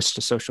pack, I post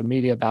to social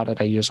media about it,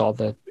 I use all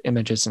the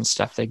images and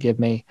stuff they give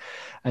me.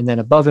 And then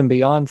above and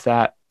beyond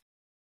that,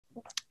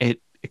 it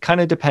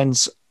kind of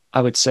depends,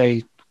 I would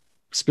say,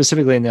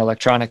 specifically in the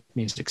electronic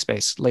music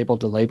space, label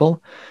to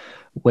label,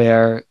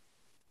 where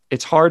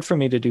it's hard for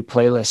me to do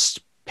playlist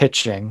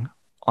pitching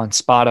on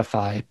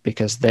Spotify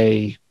because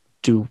they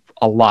do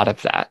a lot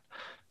of that.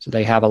 So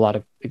they have a lot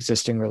of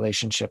existing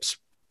relationships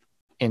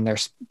in their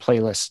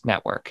playlist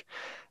network.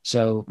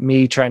 So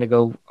me trying to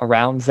go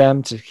around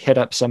them to hit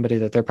up somebody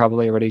that they're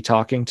probably already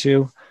talking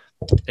to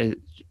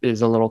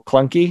is a little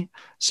clunky.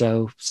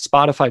 So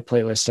Spotify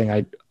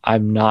playlisting,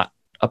 I'm not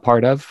a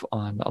part of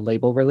on a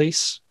label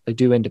release. I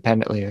do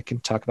independently. I can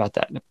talk about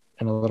that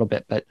in a little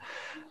bit, but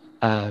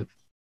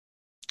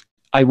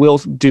I will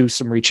do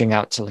some reaching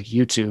out to like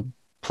YouTube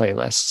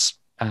playlists.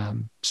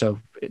 So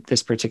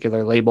this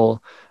particular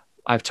label,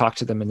 I've talked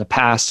to them in the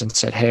past and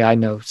said, hey, I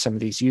know some of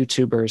these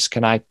YouTubers.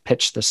 Can I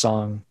pitch the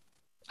song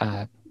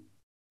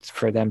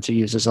for them to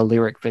use as a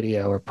lyric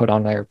video or put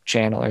on their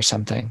channel or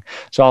something?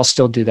 So I'll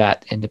still do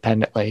that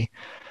independently.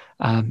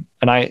 And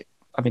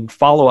I mean,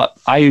 follow up,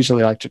 I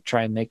usually like to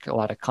try and make a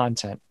lot of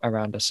content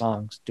around a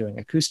song, doing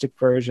acoustic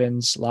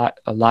versions,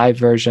 a live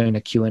version,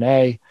 a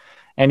Q&A,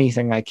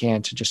 anything I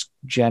can to just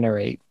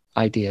generate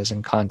ideas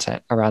and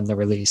content around the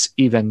release,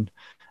 even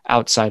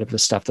outside of the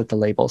stuff that the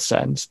label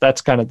sends.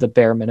 That's kind of the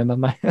bare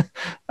minimum,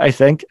 I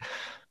think.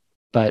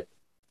 But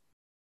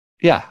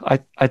yeah,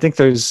 I think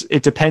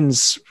it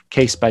depends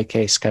case by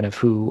case, kind of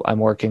who I'm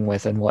working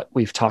with and what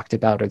we've talked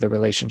about or the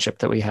relationship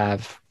that we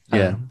have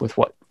with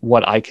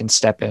what I can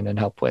step in and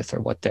help with or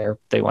what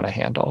they want to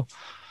handle.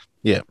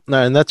 Yeah,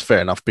 no, and that's fair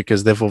enough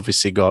because they've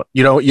obviously got,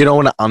 you don't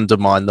want to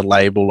undermine the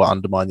label or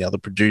undermine the other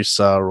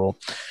producer or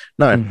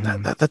no,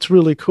 that's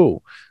really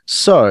cool.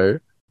 So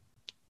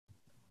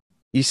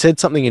you said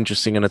something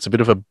interesting, and it's a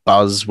bit of a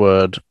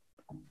buzzword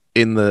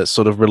in the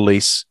sort of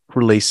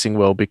releasing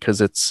world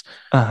because it's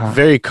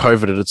very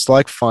coveted. It's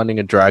like finding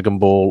a Dragon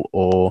Ball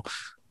or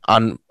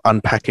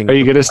unpacking. Are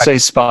you going to say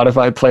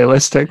Spotify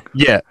playlisting?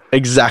 Yeah,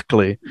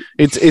 exactly.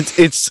 It's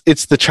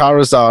the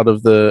Charizard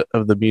of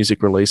the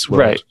music release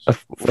world. Right. A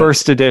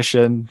first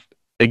edition.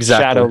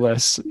 Exactly.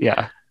 Shadowless.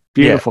 Yeah.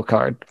 Beautiful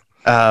card.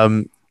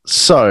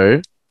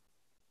 So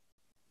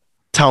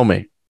tell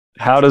me,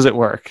 how does it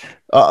work?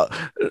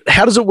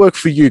 How does it work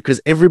for you?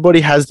 Because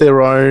everybody has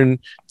their own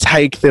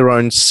take, their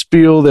own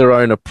spiel, their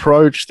own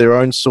approach, their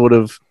own sort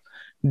of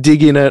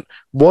dig in it.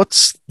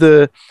 What's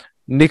the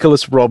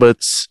Nicholas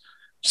Roberts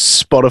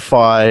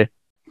Spotify?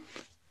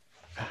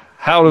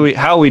 How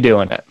are we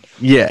doing it?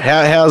 Yeah,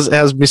 how's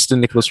Mr.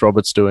 Nicholas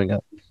Roberts doing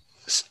it?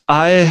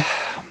 I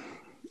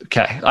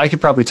could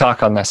probably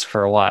talk on this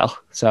for a while.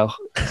 So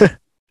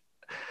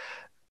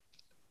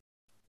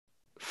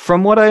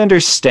from what I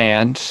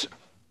understand,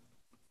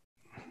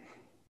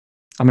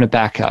 I'm going to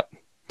back up.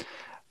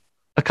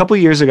 A couple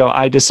of years ago,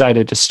 I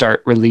decided to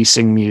start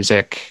releasing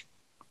music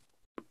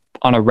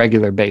on a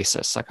regular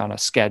basis, like on a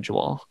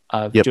schedule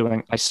of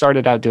doing. I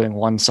started out doing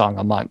one song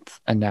a month,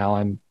 and now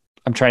I'm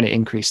trying to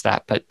increase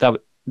that, but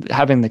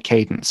having the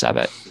cadence of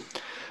it.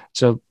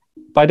 So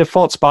by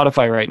default,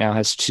 Spotify right now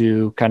has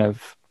two kind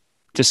of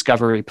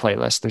discovery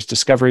playlists. There's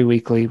Discovery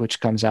Weekly,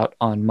 which comes out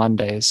on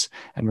Mondays,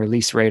 and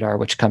Release Radar,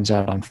 which comes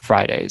out on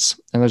Fridays.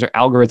 And those are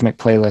algorithmic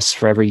playlists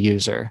for every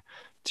user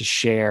to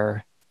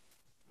share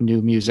new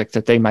music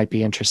that they might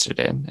be interested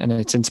in. And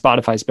it's in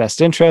Spotify's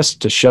best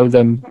interest to show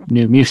them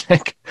new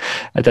music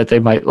that they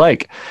might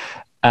like.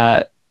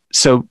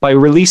 So by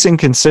releasing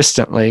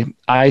consistently,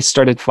 I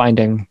started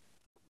finding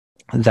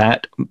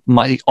that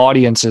my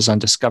audiences on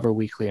Discover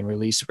Weekly and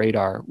Release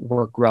Radar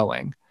were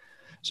growing.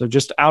 So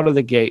just out of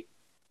the gate,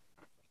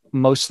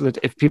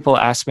 if people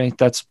ask me,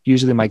 that's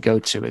usually my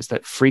go-to, is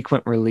that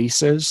frequent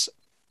releases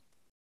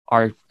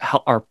are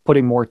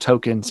putting more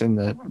tokens in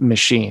the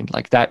machine.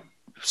 Like that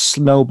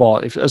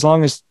snowball, as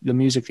long as the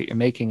music that you're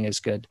making is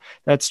good,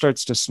 that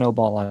starts to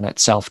snowball on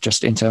itself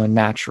just into a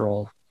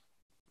natural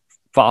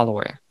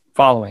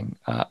following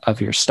of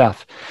your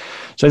stuff.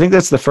 So I think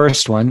that's the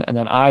first one. And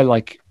then I,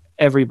 like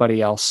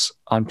everybody else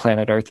on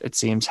planet Earth, it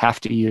seems, have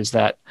to use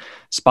that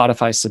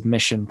Spotify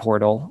submission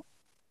portal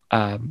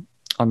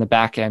on the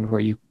back end where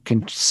you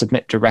can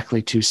submit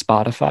directly to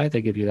Spotify.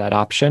 They give you that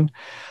option.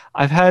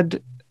 I've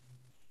had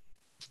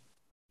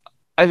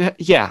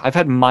I've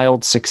had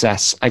mild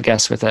success, I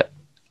guess, with it.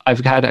 I've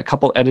had a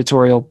couple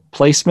editorial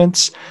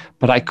placements,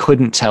 but I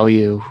couldn't tell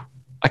you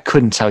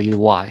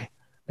why.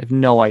 I have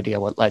no idea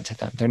what led to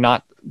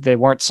them. They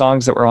weren't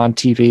songs that were on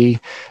TV.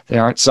 They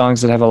aren't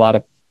songs that have a lot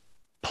of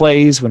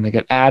plays when they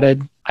get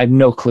added. I have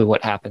no clue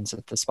what happens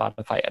at the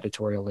Spotify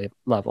editorial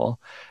level.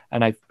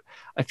 And I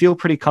feel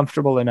pretty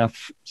comfortable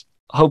enough,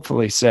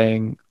 hopefully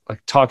saying,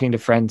 like, talking to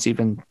friends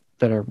even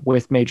that are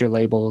with major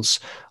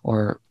labels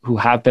or who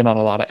have been on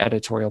a lot of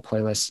editorial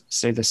playlists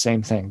say the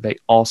same thing. They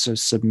also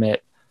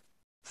submit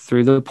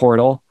through the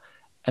portal,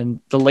 and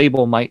the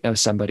label might know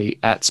somebody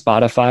at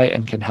Spotify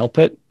and can help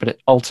it, but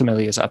it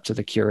ultimately is up to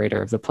the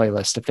curator of the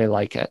playlist if they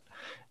like it.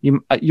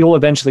 You'll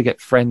eventually get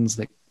friends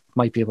that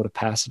might be able to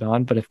pass it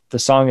on, but if the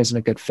song isn't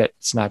a good fit,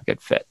 it's not a good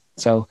fit.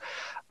 So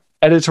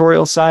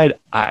editorial side,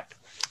 I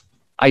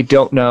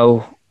don't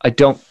know. I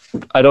don't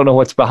know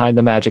what's behind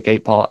the magic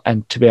 8 ball.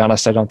 And to be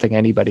honest, I don't think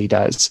anybody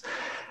does.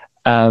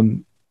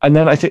 And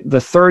then I think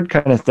the third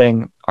kind of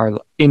thing are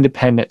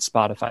independent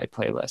Spotify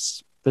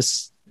playlists.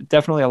 This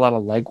definitely a lot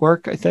of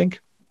legwork, I think,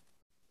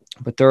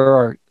 but there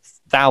are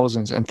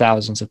thousands and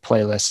thousands of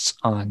playlists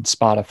on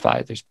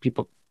Spotify. There's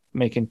people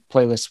making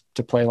playlists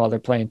to play while they're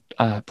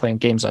playing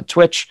games on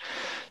Twitch.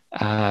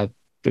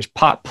 There's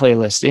pop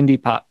playlists,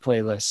 indie pop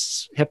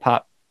playlists, hip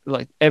hop,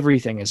 like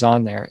everything is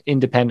on there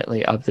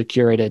independently of the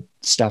curated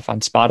stuff on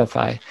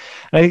Spotify. And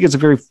I think it's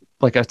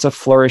it's a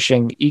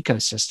flourishing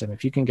ecosystem.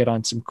 If you can get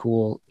on some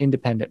cool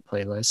independent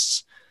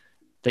playlists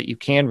that you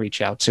can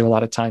reach out to, a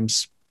lot of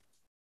times,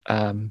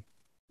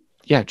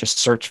 just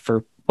search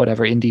for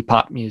whatever indie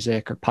pop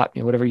music or pop,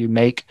 whatever you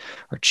make,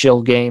 or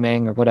chill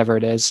gaming or whatever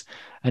it is,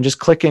 and just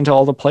click into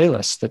all the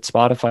playlists that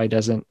Spotify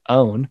doesn't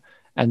own.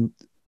 And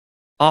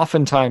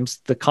oftentimes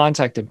the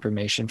contact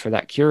information for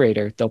that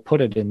curator, they'll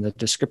put it in the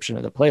description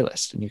of the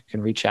playlist and you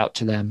can reach out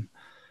to them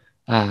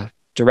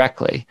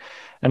directly.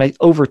 And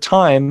over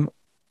time,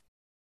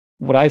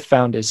 what I've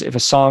found is if a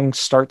song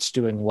starts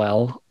doing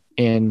well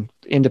in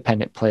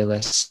independent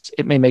playlists,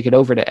 it may make it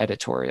over to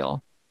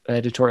editorial. The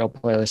editorial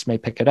playlist may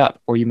pick it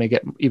up, or you may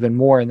get even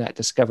more in that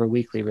Discover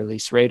Weekly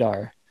release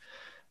radar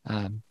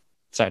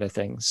side of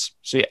things.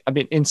 So yeah, I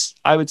mean,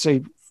 I would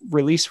say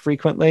release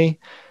frequently,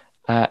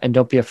 and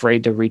don't be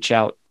afraid to reach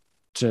out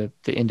to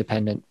the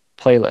independent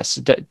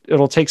playlists.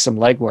 It'll take some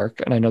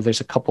legwork, and I know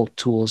there's a couple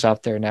tools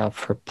out there now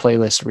for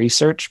playlist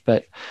research,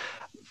 but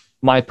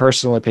my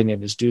personal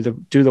opinion is do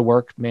the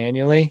work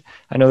manually.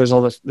 I know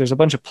there's a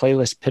bunch of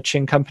playlist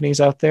pitching companies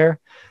out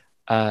there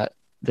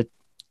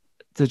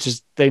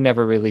that they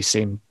never really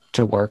seem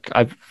to work.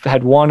 I've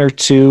had one or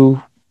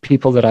two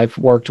people that I've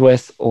worked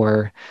with,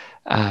 or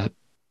I've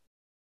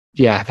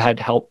had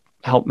help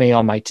me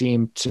on my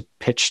team to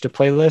pitch to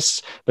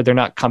playlists, but they're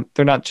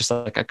not just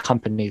like a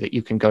company that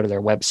you can go to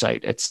their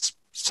website. It's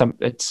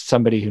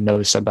somebody who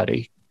knows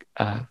somebody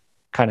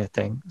kind of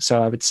thing.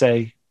 So I would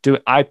say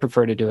I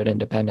prefer to do it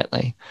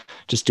independently.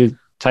 Just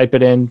type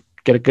it in,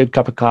 get a good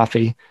cup of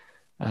coffee,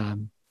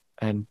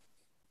 and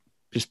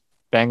just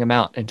bang them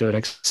out into an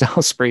Excel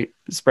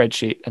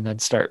spreadsheet, and then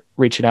start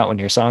reaching out when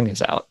your song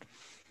is out.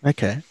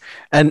 Okay.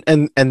 And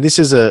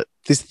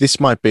this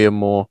might be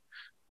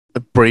a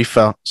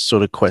briefer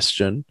sort of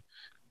question.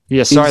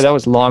 Yeah, sorry, that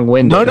was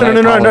long-winded.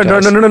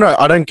 No.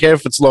 I don't care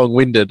if it's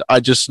long-winded. I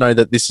just know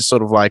that this is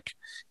sort of like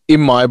in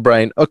my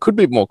brain. It could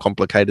be more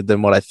complicated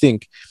than what I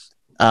think.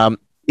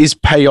 Is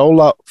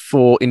payola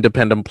for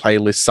independent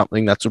playlists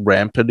something that's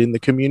rampant in the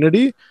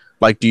community?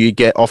 Like, do you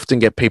often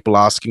get people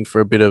asking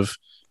for a bit of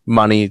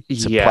money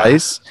to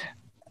place?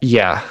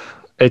 Yeah,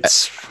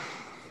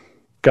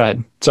 go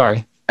ahead.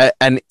 Sorry.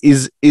 And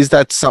is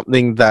that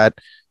something that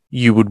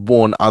you would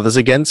warn others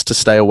against to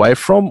stay away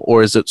from,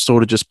 or is it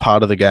sort of just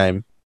part of the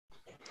game?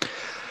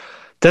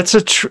 That's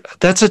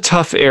a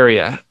tough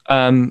area.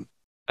 And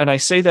I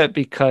say that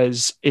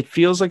because it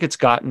feels like it's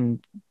gotten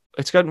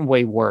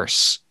way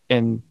worse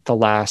in the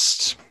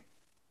last,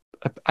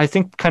 I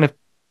think, kind of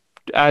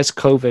as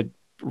COVID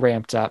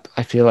ramped up.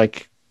 I feel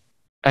like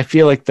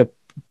the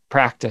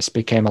practice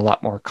became a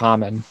lot more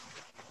common.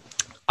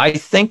 I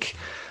think,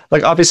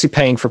 like, obviously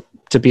paying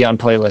to be on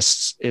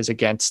playlists is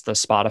against the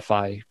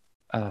Spotify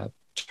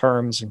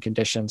terms and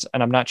conditions,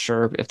 and I'm not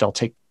sure if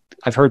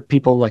I've heard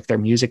people, like, their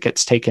music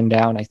gets taken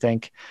down.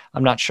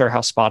 I'm not sure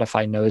how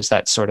Spotify knows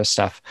that sort of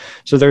stuff.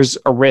 So there's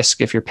a risk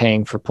if you're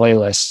paying for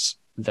playlists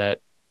that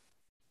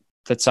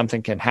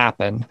something can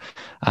happen.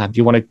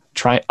 You want to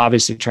try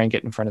and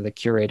get in front of the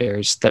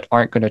curators that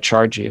aren't going to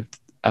charge you,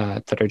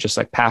 that are just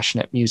like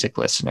passionate music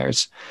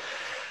listeners.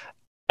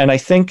 And I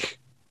think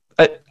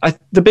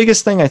the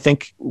biggest thing I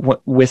think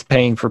with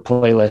paying for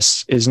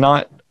playlists is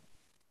not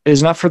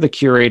for the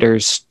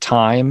curator's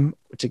time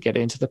to get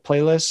into the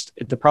playlist.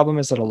 The problem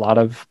is that a lot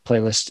of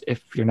playlists,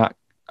 if you're not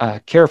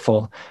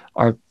careful,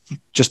 are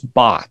just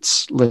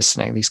bots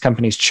listening. These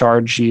companies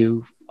charge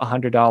you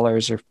 $100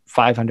 or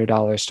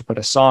 $500 to put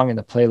a song in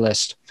the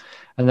playlist,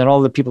 and then all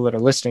the people that are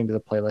listening to the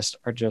playlist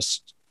are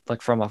just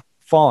like from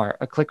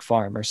click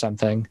farm or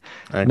something.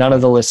 Okay. None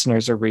of the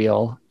listeners are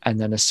real. And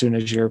then as soon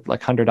as your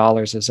like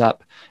 $100 is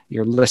up,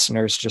 your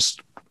listeners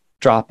just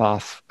drop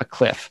off a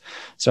cliff.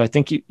 So I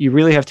think you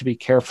really have to be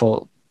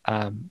careful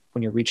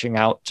when you're reaching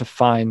out to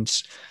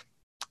find,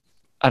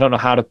 I don't know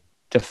how to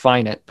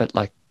define it, but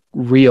like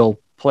real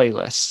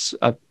playlists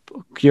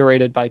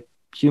curated by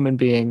human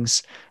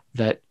beings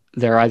that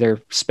they're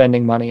either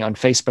spending money on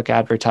Facebook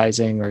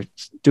advertising or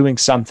doing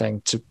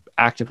something to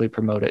actively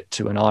promote it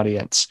to an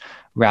audience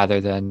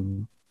rather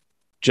than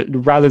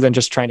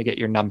just trying to get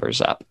your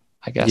numbers up,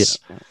 I guess.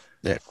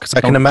 Yeah, because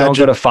I can imagine.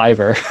 Don't go to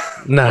Fiverr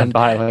and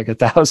buy like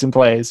 1,000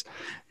 plays.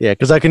 Yeah,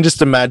 because I can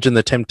just imagine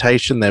the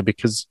temptation there,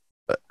 because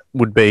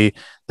would be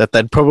that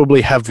they'd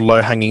probably have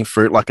low hanging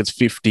fruit, like it's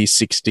 50,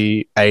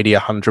 60, 80,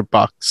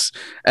 $100,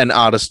 and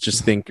artists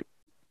just think,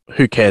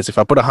 who cares? If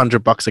I put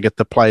 $100, I get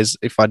the plays.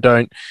 If I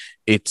don't,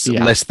 it's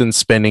less than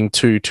spending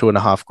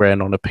 $2.5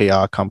 grand on a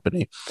PR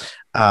company.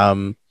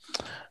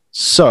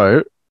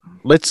 So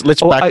let's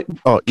back.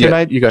 Can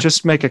I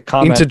just make a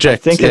comment?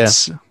 Interject. I think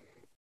it's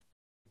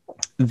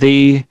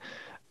the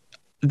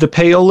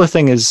payola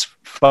thing is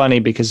funny,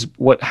 because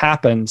what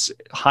happens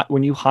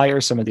when you hire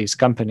some of these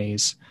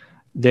companies,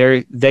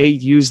 they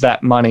use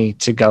that money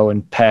to go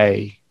and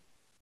pay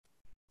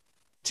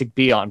to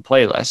be on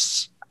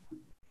playlists.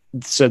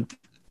 So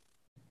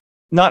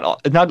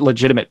not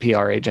legitimate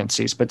PR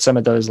agencies, but some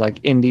of those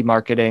like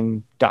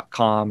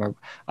indiemarketing.com, or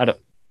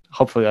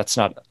hopefully that's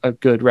not a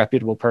good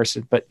reputable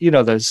person, but you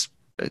know, those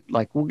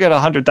like, we'll get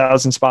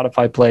 100,000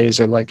 Spotify plays,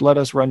 or like, let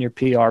us run your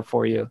PR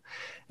for you.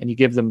 And you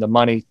give them the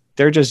money.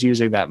 They're just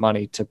using that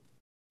money to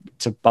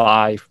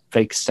buy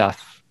fake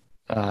stuff.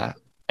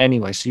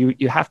 Anyway, so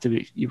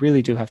you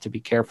really do have to be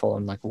careful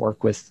and like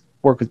work with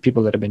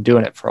people that have been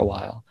doing it for a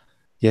while.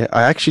 Yeah,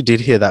 I actually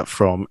did hear that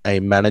from a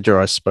manager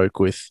I spoke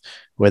with,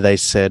 where they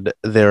said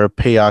there are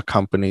PR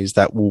companies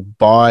that will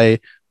buy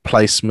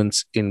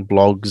placements in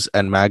blogs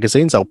and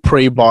magazines. They'll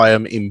pre-buy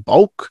them in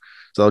bulk.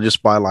 So they'll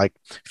just buy like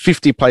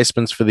 50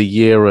 placements for the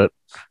year at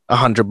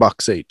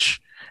 $100 each.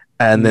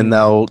 And then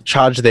they'll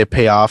charge their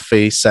PR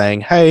fee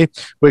saying, hey,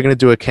 we're going to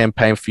do a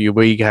campaign for you.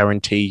 We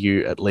guarantee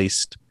you at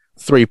least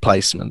 3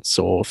 placements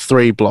or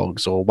 3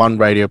 blogs or 1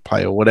 radio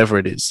play or whatever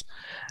it is.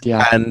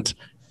 Yeah. And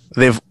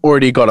they've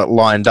already got it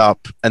lined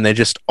up, and they're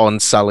just on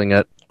selling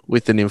it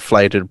with an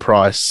inflated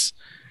price.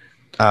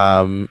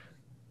 Yeah,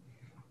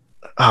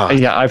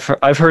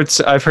 I've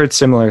heard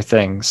similar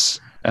things.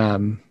 Yeah,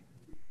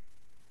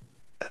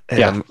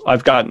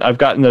 I've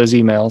gotten those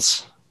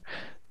emails.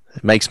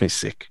 It makes me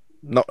sick.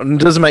 It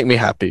doesn't make me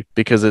happy,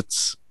 because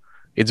it's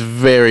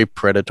very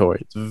predatory.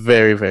 It's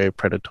very, very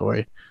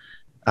predatory.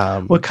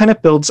 What kind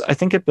of builds? I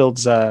think it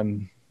builds.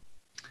 I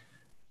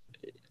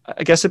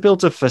guess it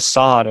builds a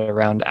facade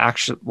around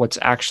what's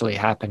actually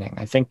happening.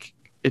 I think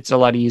it's a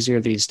lot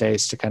easier these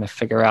days to kind of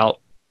figure out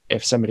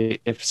if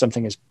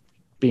something is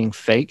being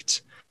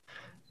faked.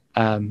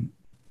 Yeah,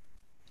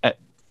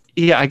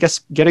 I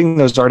guess getting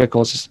those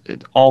articles is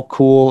all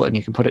cool, and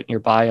you can put it in your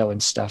bio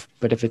and stuff.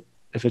 But if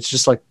it's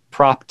just like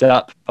propped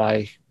up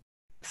by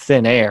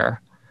thin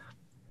air,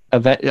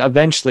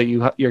 eventually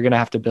you're going to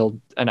have to build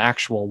an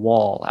actual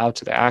wall out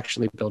to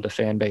actually build a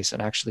fan base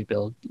and actually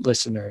build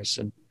listeners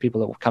and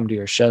people that will come to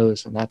your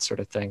shows and that sort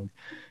of thing,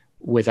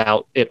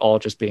 without it all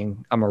just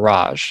being a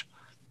mirage.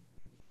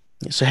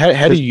 So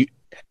how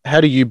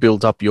do you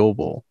build up your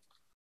wall?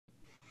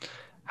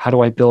 How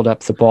do I build up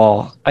the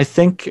ball? I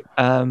think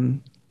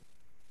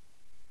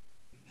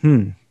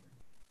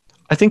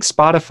I think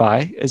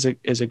Spotify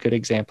is a good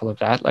example of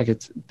that. Like,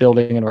 it's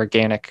building an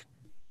organic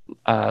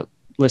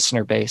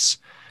listener base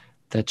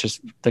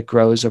that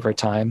grows over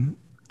time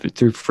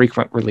through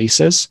frequent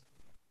releases.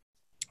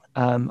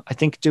 I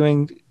think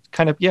doing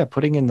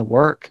putting in the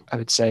work, I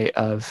would say,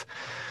 I'm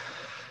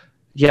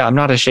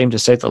not ashamed to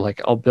say that,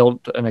 like, I'll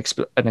build an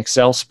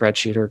Excel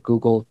spreadsheet or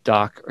Google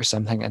Doc or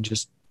something and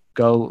just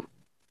go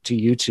to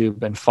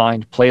YouTube and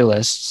find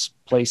playlists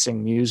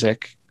placing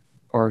music,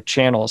 or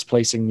channels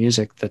placing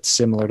music that's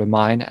similar to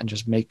mine, and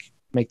just make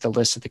the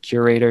list of the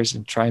curators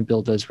and try and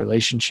build those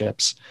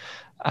relationships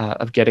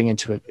of getting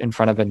into it in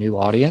front of a new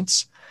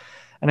audience.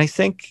 And I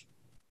think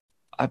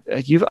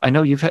you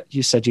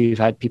said you've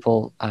had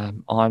people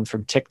on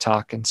from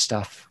TikTok and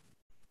stuff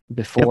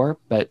before,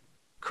 but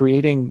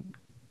creating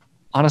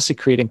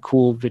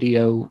cool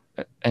video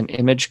and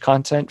image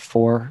content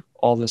for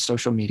all the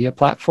social media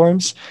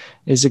platforms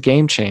is a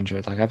game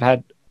changer. Like,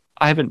 I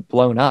haven't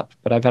blown up,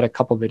 but I've had a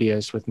couple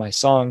videos with my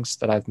songs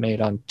that I've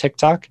made on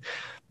TikTok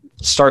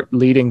start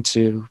leading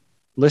to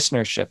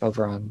listenership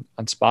over on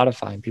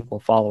Spotify, and people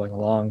following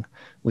along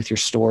with your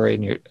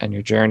story and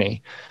your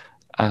journey.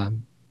 So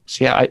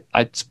yeah,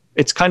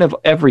 it's kind of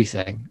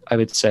everything, I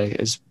would say,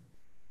 is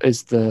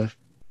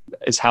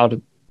how to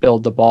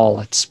build the ball.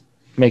 It's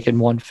making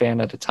one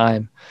fan at a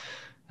time.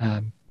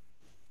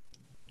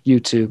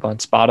 YouTube, on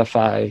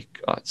Spotify,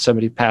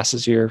 somebody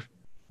passes your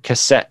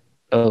cassette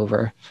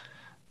over,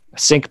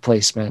 sync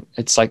placement.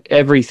 It's like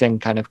everything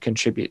kind of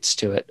contributes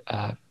to it.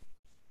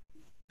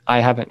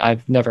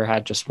 I've never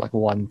had just like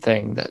one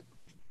thing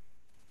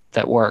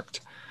that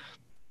worked.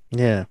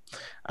 Yeah.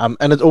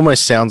 And it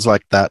almost sounds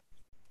like that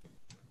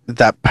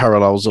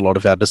parallels a lot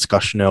of our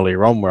discussion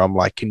earlier on, where I'm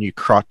like, can you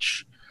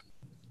crutch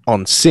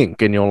on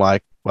Sync? And you're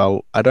like,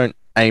 well, I don't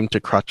aim to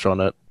crutch on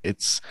it.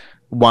 It's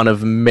one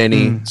of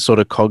many sort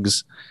of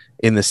cogs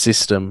in the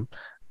system.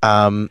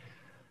 Well,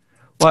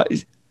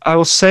 I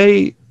will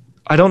say,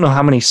 I don't know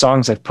how many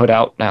songs I've put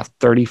out now,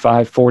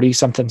 35, 40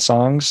 something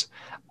songs.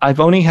 I've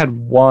only had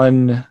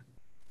one,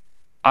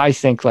 I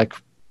think, like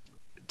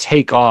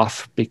take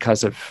off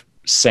because of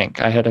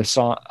Sync. I had a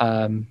song,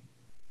 I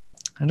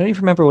don't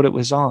even remember what it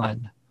was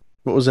on.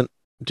 What was it?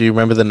 Do you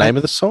remember the name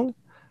of the song?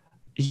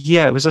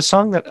 Yeah, it was a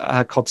song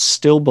that called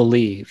Still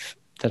Believe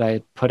that I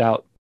had put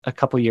out a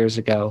couple years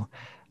ago.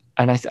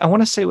 And I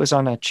want to say it was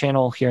on a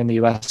channel here in the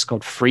US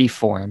called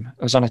Freeform.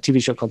 It was on a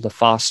TV show called The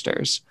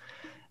Fosters.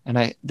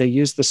 And they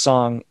used the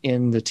song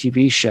in the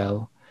TV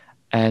show,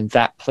 and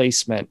that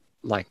placement,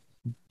 like,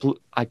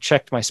 I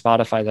checked my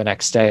Spotify the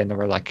next day, and there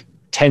were like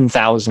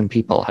 10,000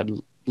 people had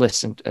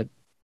listened,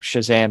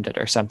 Shazammed it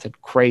or something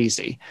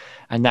crazy,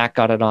 and that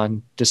got it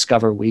on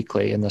Discover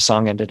Weekly, and the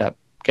song ended up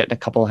getting a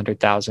couple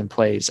 100,000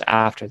 plays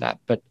after that.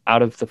 But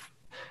out of the,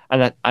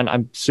 and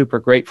I'm super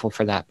grateful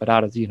for that. But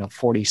out of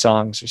 40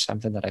 songs or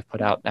something that I've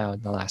put out now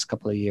in the last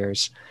couple of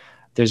years,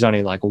 there's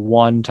only like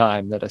one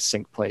time that a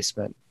Sync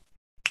placement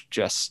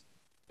just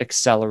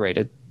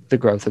accelerated the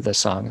growth of the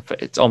song.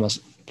 It's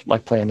almost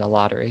like playing the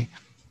lottery.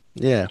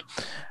 Yeah.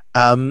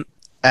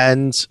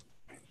 And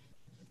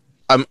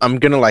I'm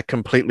gonna like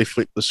completely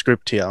flip the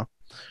script here.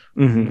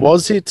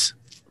 Was it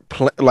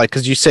like,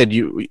 because you said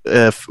you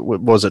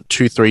was it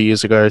 3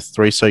 years ago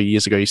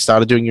you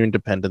started doing your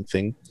independent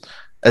thing,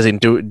 as in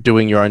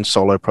doing your own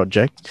solo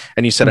project,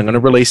 and you said I'm going to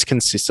release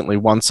consistently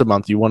once a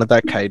month. You wanted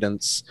that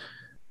cadence,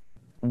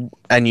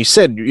 and you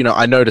said,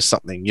 I noticed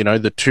something,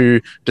 the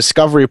 2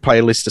 Discovery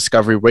playlists,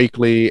 Discovery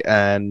Weekly,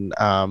 and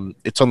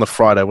it's on the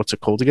Friday. What's it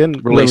called again?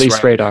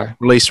 Release Radar.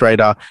 Release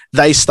Radar.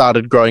 They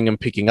started growing and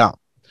picking up.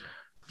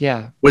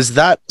 Yeah. Was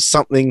that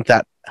something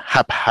that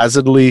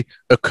haphazardly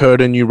occurred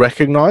and you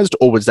recognized,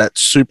 or was that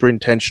super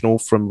intentional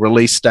from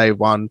release day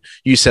one?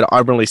 You said,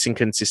 I'm releasing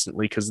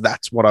consistently because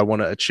that's what I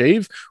want to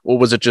achieve, or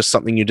was it just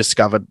something you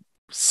discovered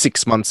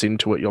 6 months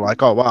into it? You're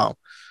like, oh wow,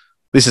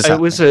 this is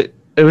happening.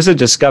 It was a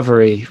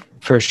discovery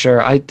for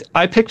sure. I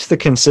picked the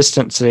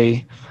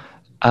consistency.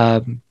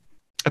 I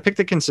picked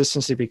the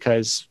consistency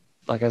because,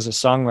 like, as a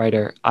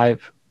songwriter, I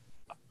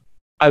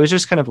was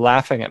just kind of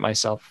laughing at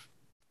myself.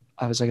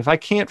 I was like, if I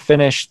can't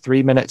finish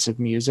 3 minutes of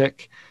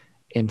music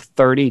in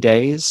 30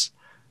 days,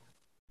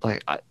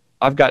 like I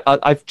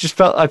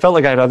felt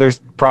like I had other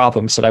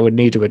problems that I would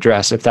need to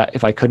address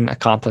if I couldn't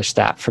accomplish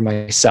that for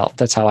myself.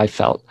 That's how I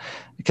felt,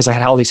 because I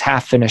had all these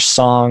half-finished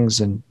songs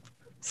and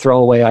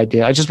throwaway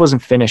ideas. I just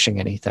wasn't finishing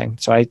anything.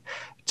 So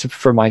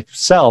for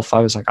myself, I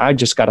was like, I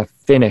just got to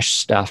finish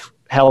stuff,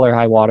 hell or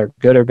high water,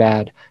 good or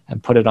bad,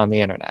 and put it on the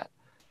internet.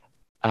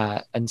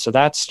 And so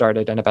that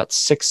started, and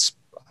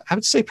I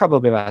would say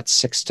probably about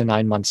 6 to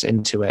 9 months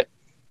into it,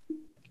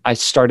 I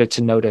started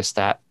to notice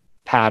that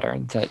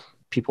pattern that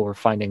people were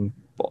finding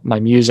my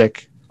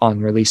music on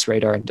Release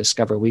Radar and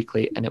Discover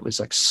Weekly, and it was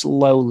like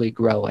slowly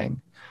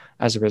growing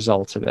as a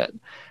result of it.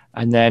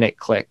 And then it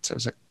clicked. I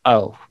was like,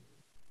 oh,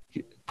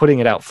 putting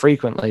it out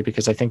frequently,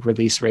 because I think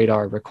Release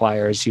Radar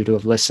requires you to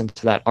have listened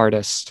to that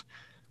artist,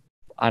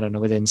 I don't know,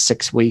 within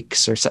 6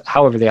 weeks or so,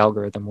 however the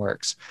algorithm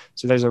works.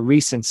 So there's a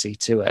recency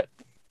to it.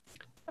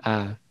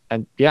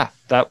 And yeah,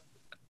 that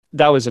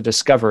was a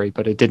discovery,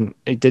 but it didn't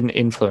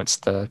influence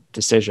the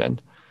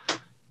decision.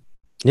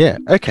 Yeah.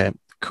 Okay.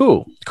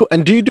 Cool.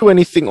 And do you do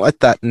anything like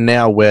that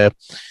now, where,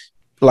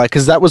 like,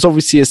 because that was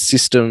obviously a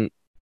system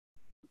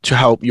to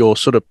help your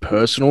sort of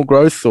personal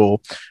growth or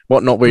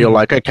whatnot, where you're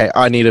like, okay,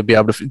 I need to be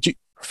able to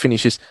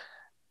finish this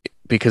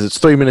because it's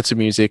 3 minutes of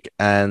music,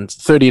 and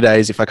 30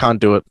 days, if I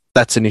can't do it,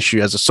 that's an issue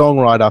as a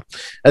songwriter.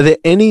 Are there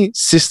any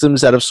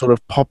systems that have sort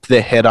of popped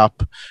their head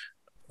up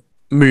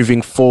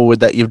moving forward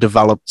that you've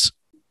developed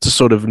to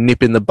sort of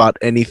nip in the butt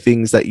any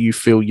things that you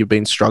feel you've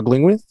been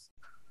struggling with?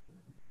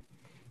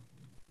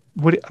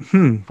 What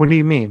do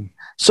you mean?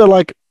 So,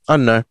 like, I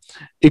don't know.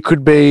 It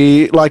could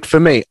be like, for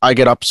me, I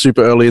get up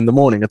super early in the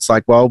morning. It's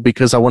like, well,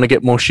 because I want to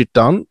get more shit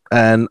done,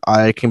 and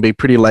I can be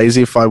pretty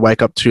lazy if I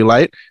wake up too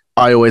late.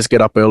 I always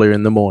get up earlier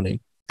in the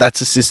morning.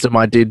 That's a system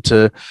I did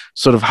to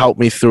sort of help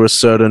me through a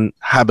certain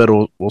habit,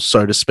 or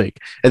so to speak.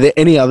 Are there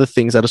any other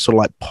things that are sort of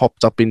like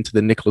popped up into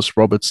the Nicholas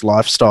Roberts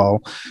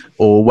lifestyle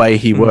or way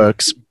he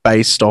works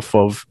based off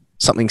of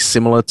something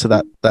similar to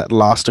that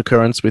last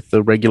occurrence with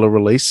the regular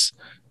release?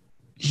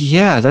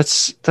 Yeah,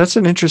 that's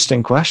an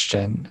interesting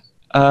question.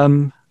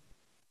 At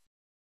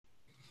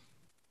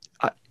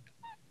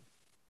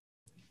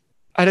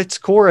its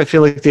core, I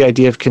feel like the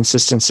idea of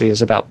consistency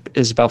is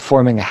about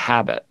forming a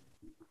habit.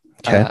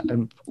 Okay.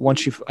 And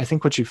once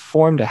you've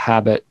formed a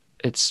habit,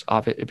 it's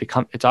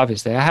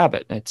obviously a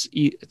habit, and it's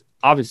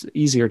obviously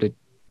easier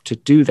to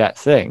do that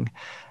thing.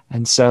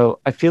 And so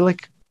I feel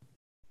like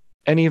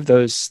any of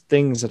those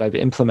things that I've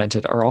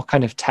implemented are all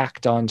kind of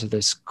tacked on to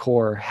this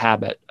core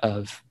habit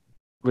of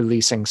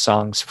releasing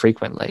songs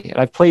frequently. And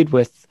I've played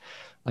with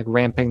like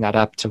ramping that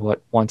up to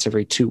what once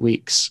every 2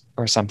 weeks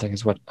or something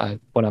is what I'm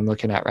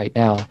looking at right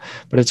now.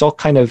 But it's all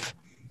kind of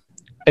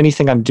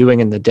anything I'm doing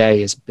in the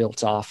day is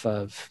built off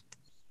of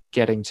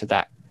getting to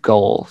that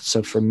goal.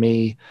 So for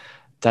me,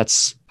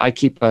 I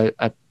keep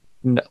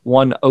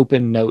one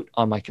open note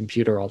on my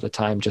computer all the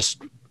time,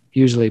 just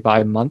usually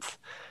by month.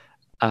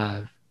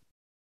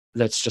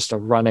 That's just a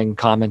running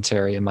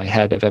commentary in my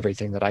head of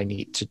everything that I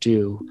need to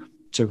do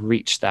to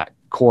reach that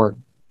core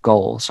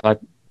goal. So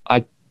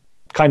I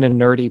kind of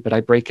nerdy, but I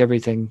break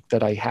everything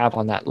that I have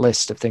on that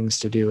list of things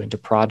to do into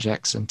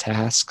projects and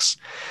tasks.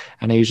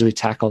 And I usually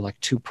tackle like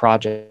 2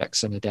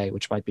 projects in a day,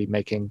 which might be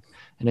making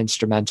an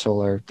instrumental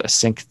or a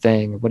sync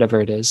thing or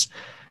whatever it is.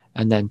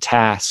 And then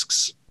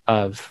tasks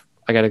of,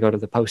 I got to go to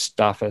the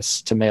post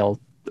office to mail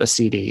a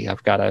CD.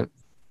 I've got to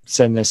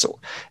send this,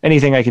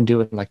 anything I can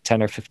do in like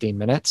 10 or 15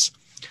 minutes.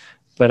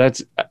 But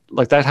it's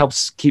like that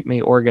helps keep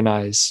me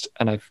organized,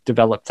 and I've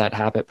developed that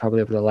habit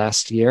probably over the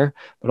last year.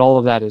 But all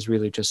of that is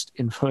really just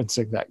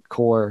influencing that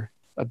core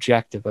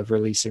objective of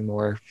releasing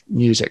more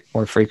music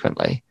more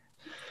frequently.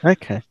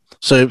 Okay.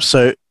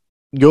 So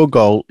your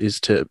goal is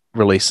to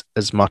release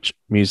as much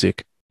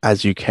music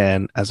as you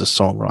can as a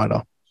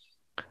songwriter.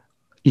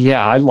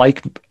 Yeah, I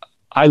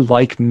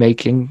like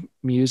making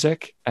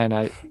music, and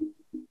I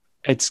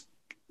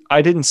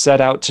didn't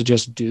set out to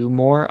just do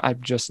more.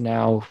 I've just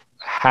now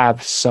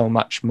have so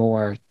much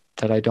more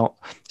that I don't,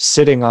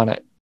 sitting on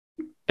it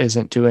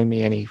isn't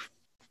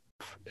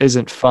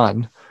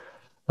fun.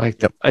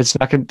 Like, yep. It's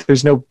not gonna,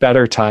 there's no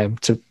better time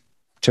to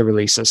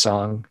release a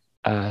song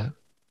at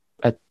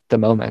the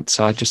moment.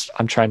 So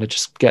I'm trying to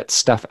just get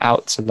stuff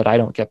out so that I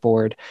don't get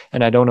bored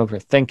and I don't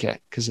overthink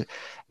it. Because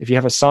if you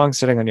have a song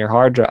sitting on your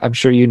hard drive, I'm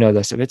sure you know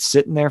this, if it's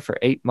sitting there for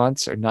 8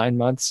 months or 9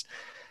 months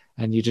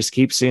and you just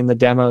keep seeing the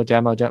demo,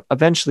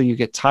 eventually you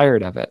get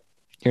tired of it.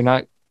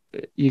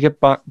 You get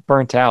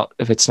burnt out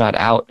if it's not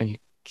out, and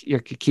you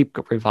keep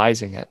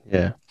revising it.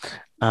 Yeah.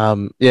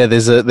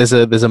 There's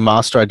a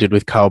master I did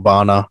with Carl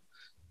Barner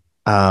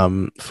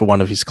for one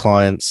of his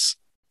clients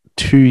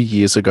 2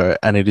 years ago,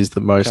 and it is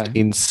the most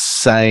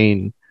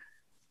insane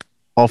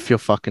off your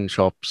fucking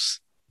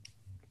chops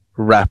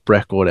rap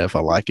record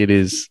ever. Like, it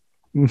is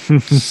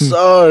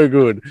so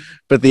good,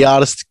 but the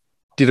artist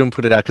didn't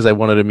put it out because they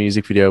wanted a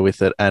music video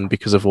with it, and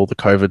because of all the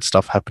COVID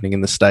stuff happening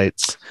in the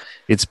States,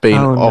 it's been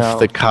off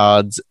the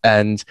cards.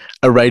 And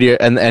a radio,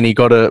 and he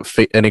got it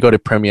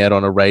premiered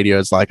on a radio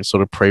as like a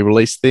sort of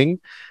pre-release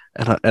thing,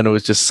 and it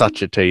was just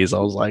such a tease. I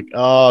was like,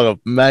 oh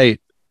mate,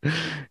 but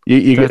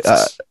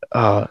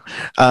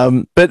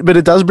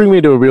it does bring me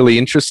to a really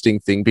interesting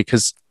thing,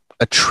 because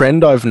a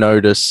trend I've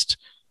noticed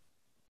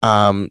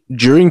during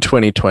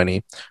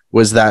 2020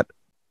 was that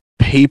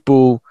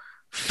people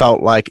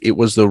felt like it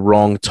was the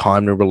wrong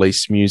time to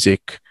release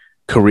music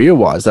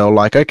career-wise. They were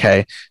like,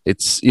 okay,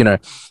 it's,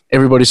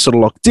 everybody's sort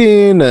of locked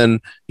in,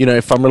 and,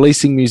 if I'm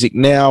releasing music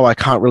now, I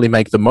can't really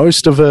make the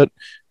most of it.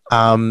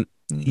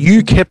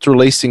 You kept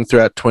releasing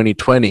throughout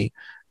 2020.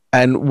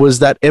 And was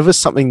that ever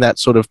something that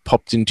sort of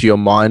popped into your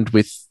mind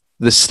with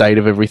the state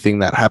of everything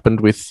that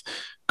happened with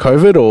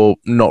COVID, or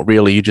not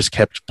really? You just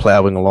kept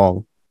plowing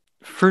along?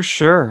 For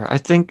sure. I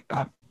think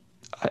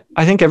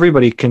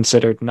everybody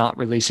considered not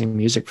releasing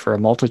music for a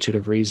multitude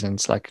of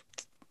reasons. Like,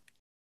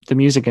 the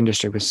music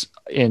industry was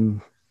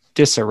in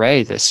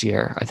disarray this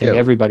year. I think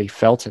everybody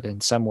felt it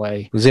in some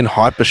way. It was in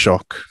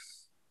hypershock.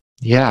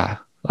 Yeah.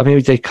 I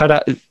mean, you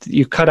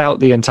cut out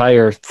the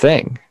entire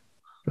thing.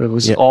 It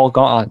was all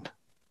gone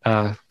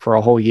for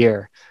a whole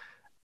year.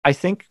 I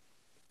think,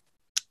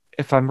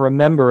 if I'm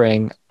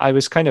remembering, I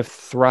was kind of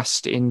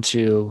thrust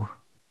into,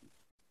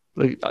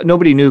 like,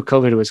 nobody knew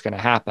COVID was going to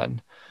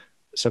happen.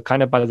 So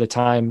kind of by the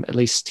time, at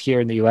least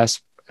here in the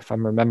US, if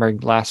I'm remembering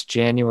last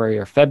January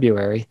or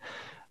February,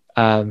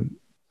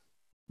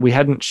 we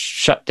hadn't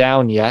shut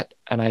down yet.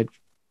 And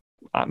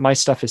my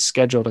stuff is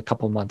scheduled a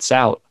couple months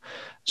out.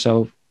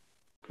 So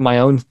my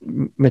own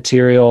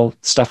material,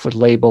 stuff with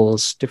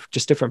labels,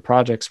 just different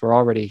projects were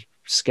already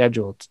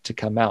scheduled to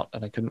come out.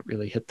 And I couldn't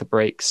really hit the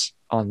brakes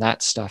on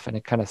that stuff. And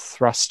it kind of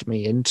thrust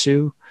me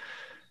into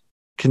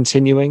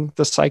continuing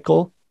the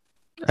cycle.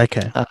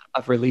 Okay.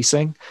 Of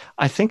releasing.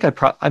 I think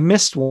I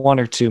missed 1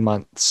 or 2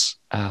 months,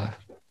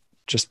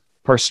 just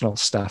personal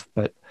stuff.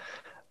 But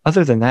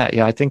other than that,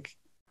 I think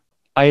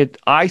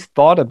I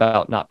thought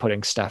about not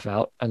putting stuff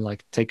out and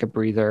like take a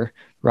breather,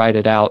 ride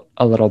it out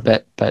a little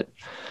bit. But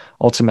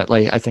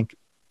ultimately, I think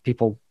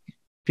people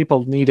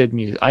needed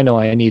music. I know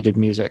I needed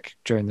music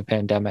during the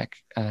pandemic,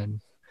 and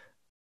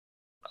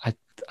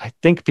I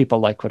think people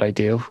like what I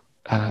do.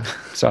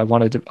 So I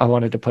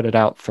wanted to put it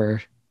out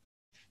for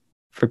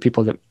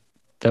people that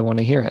want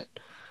to hear it.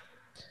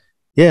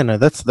 Yeah, no,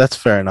 that's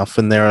fair enough.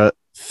 And there are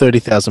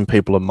 30,000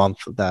 people a month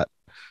that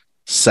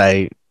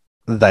say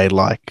they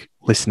like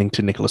listening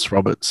to Nicholas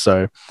Roberts.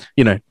 So,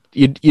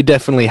 you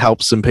definitely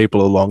help some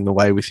people along the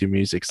way with your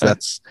music. So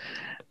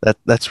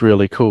that's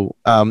really cool.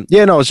 I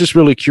was just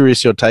really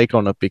curious your take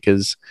on it,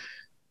 because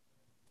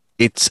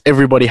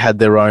everybody had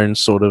their own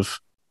sort of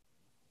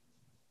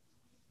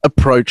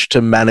approach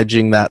to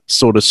managing that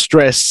sort of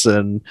stress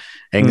and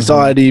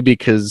anxiety,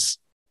 because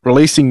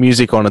releasing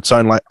music on its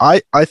own, like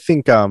I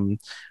think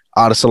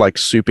artists are like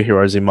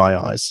superheroes in my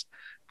eyes,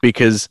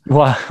 because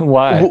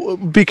Why?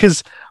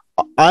 because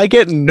I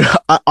get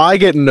I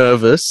get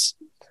nervous.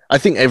 I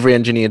think every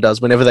engineer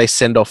does whenever they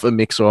send off a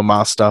mix or a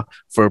master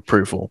for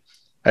approval.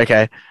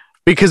 Okay.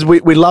 Because we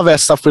love our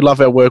stuff, we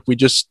love our work, we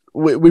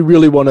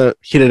really want to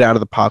hit it out of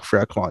the park for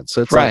our clients.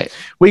 So it's like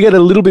we get a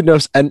little bit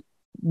nervous, and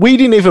we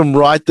didn't even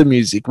write the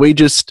music. We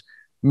just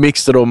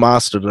mixed it or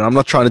mastered it. I'm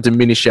not trying to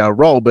diminish our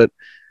role, but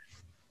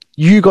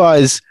you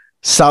guys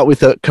start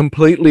with a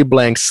completely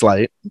blank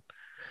slate,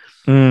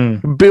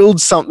 build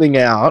something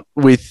out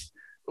with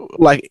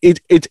like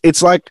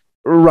it's like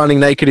running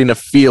naked in a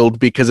field,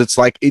 because it's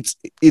like it's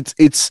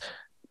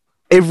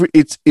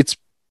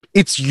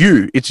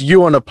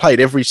you on a plate.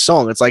 Every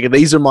song, it's like,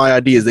 these are my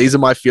ideas, these are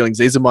my feelings,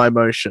 these are my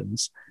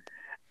emotions,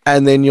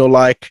 and then you're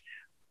like,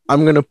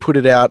 I'm gonna put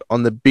it out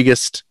on the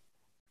biggest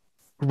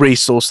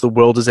resource the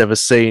world has ever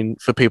seen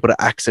for people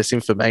to access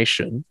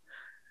information,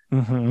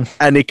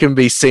 and it can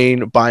be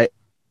seen by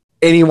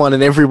anyone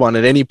and everyone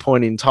at any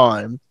point in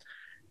time.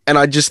 And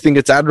I just think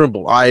it's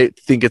admirable. I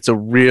think it's a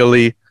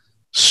really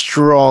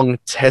strong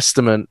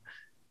testament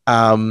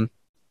to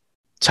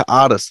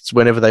artists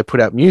whenever they put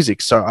out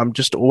music. So I'm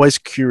just always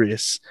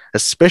curious,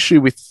 especially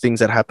with things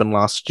that happened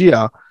last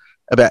year,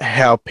 about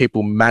how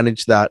people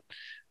manage that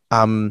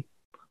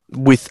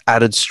with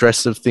added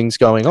stress of things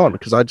going on.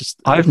 Because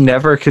I've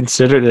never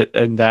considered it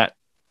in that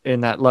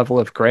level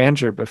of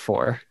grandeur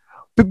before.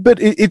 But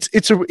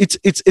it's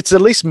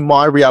at least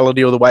my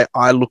reality, or the way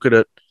I look at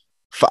it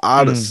for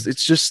artists.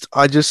 It's just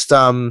like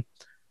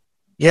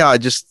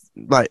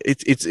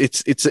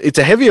it's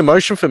a heavy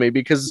emotion for me,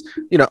 because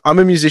I'm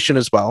a musician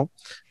as well.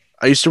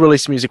 I used to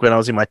release music when I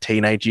was in my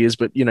teenage years,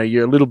 but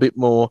you're a little bit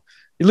more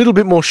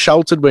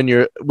sheltered when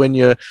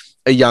you're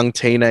a young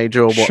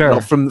teenager or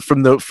whatnot, from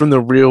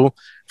the real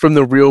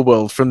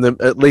world, from the,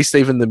 at least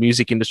even the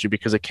music industry,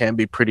 because it can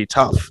be pretty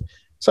tough.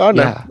 So I don't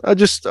know. I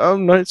just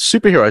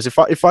superheroes.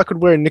 If I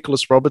could wear a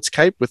Nicholas Roberts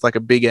cape with like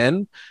a big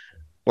N,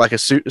 like a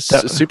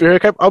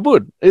superhero cape, I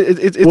would.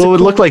 It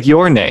would look like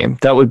your name.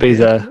 That would be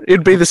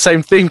it'd be the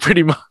same thing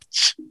pretty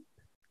much.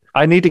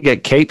 I need to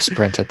get capes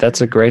printed.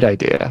 That's a great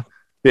idea.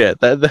 Yeah,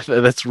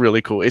 that's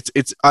really cool.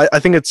 I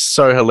think it's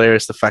so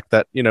hilarious, the fact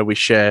that we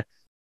share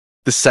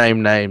the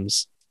same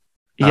names.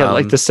 Yeah,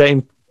 like the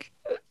same.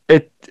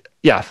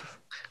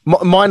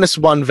 Minus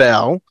one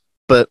vowel,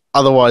 but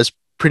otherwise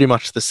pretty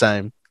much the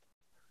same.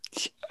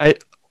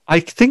 I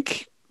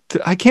think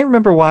I can't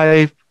remember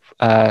why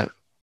I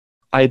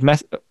had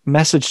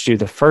messaged you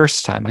the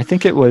first time. I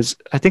think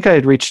I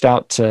had reached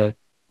out to,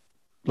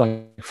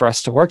 like, for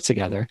us to work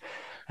together,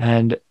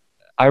 and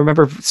I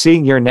remember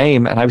seeing your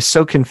name and I was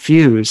so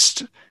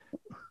confused.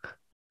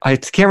 I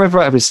can't remember.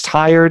 I was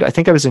tired. I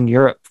think I was in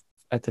Europe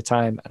at the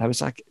time, and I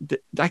was like,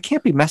 I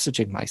can't be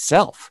messaging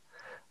myself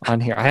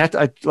on here.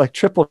 I like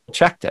triple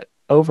checked it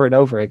over and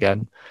over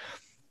again.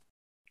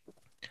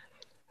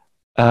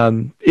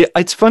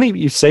 It's funny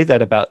you say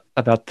that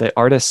about the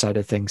artist side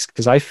of things,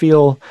 because I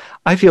feel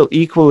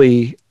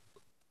equally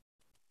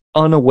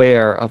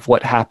unaware of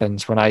what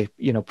happens when I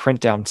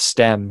print down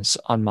stems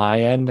on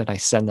my end and I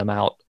send them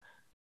out,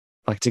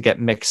 like, to get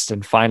mixed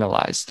and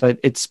finalized.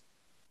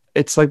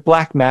 It's like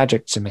black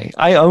magic to me.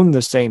 I own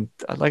the same,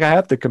 like, I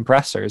have the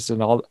compressors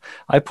and all.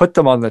 I put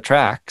them on the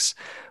tracks,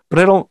 but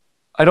I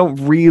don't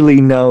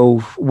really know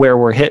where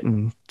we're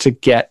hitting to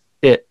get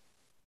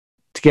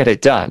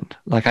it done.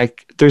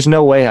 Like, there's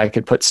no way I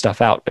could put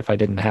stuff out if I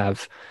didn't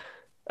have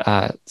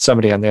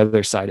somebody on the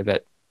other side of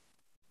it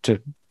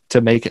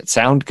to make it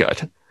sound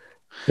good.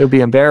 It would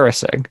be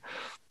embarrassing.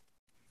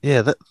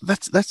 Yeah,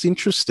 that's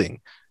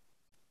interesting,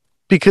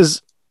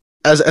 because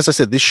as I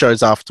said, this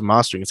show's after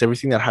mastering. It's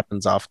everything that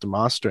happens after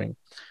mastering.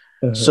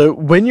 So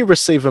when you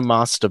receive a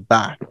master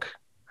back,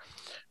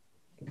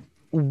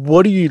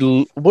 what are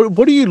you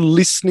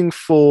listening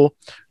for?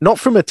 Not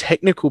from a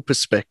technical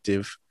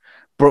perspective,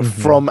 but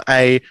from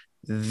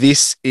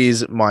this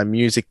is my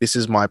music, this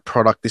is my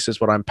product, this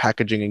is what I'm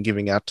packaging and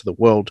giving out to the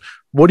world.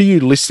 What are you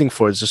listening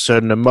for? Is a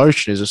certain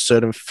emotion? Is a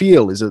certain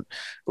feel? Is it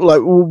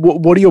like,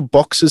 what are your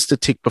boxes to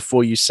tick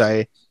before you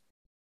say,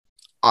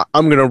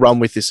 I'm going to run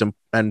with this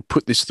and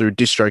put this through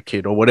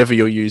DistroKid or whatever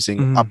you're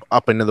using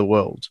up into the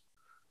world?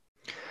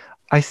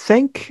 I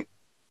think,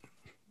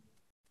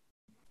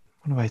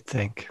 what do I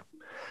think?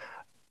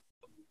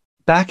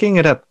 Backing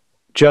it up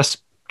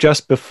just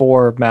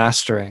before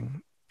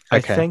mastering,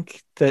 okay. I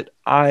think that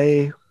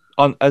as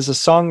a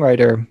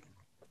songwriter,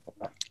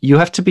 you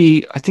have to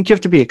be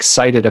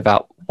excited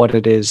about what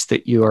it is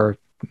that you are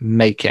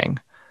making.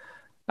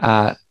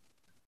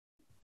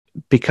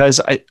 Because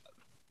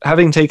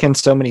having taken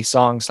so many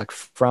songs, like,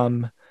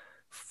 from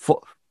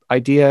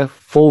idea,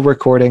 full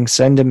recording,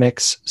 send a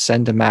mix,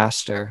 send a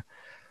master,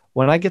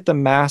 when I get the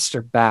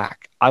master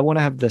back, I want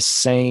to have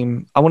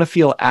I want to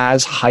feel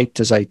as hyped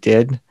as I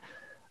did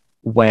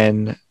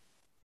when,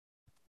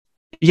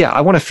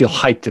 I want to feel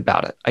hyped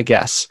about it, I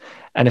guess.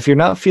 And if you're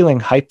not feeling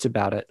hyped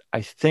about it,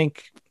 I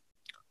think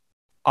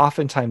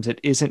oftentimes it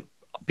isn't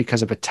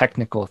because of a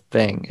technical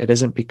thing. It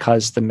isn't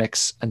because the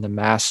mix and the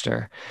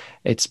master.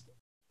 It's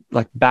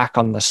like back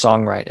on the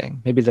songwriting.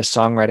 Maybe the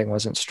songwriting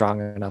wasn't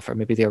strong enough, or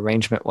maybe the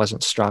arrangement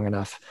wasn't strong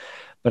enough.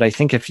 But I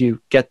think if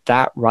you get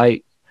that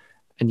right,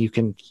 and you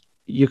can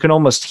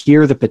almost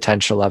hear the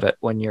potential of it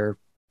when you're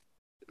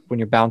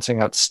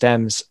bouncing out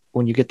stems,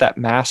 when you get that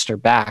master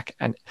back,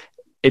 and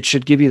it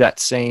should give you that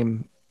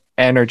same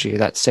energy,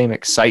 that same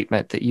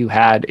excitement that you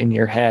had in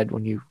your head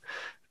when you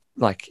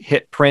like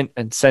hit print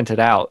and sent it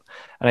out.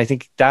 And I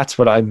think that's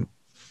what I'm,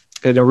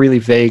 in a really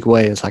vague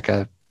way, is like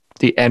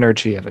the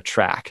energy of a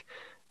track.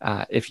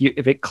 If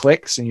it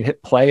clicks and you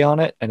hit play on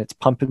it and it's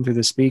pumping through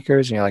the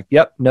speakers and you're like,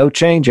 yep, no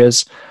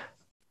changes,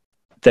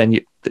 then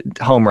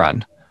home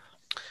run.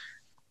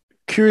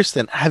 Curious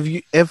then, have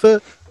you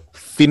ever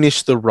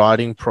finished the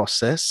writing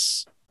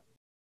process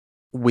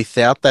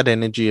without that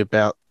energy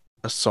about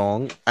a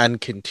song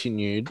and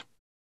continued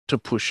to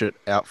push it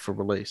out for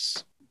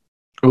release?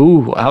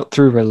 Ooh, out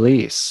through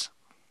release.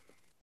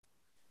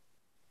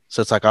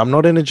 So it's like, I'm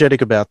not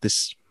energetic about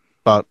this,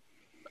 but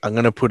I'm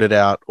going to put it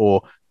out.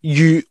 Or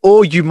you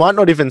might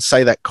not even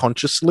say that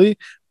consciously,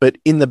 but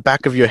in the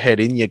back of your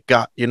head, in your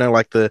gut,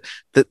 like the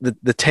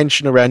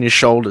tension around your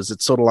shoulders,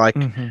 it's sort of like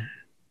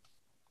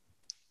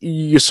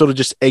you're sort of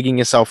just egging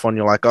yourself on.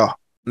 You're like, oh,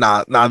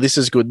 nah, this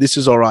is good. This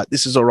is all right.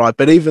 This is all right.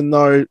 But even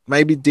though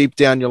maybe deep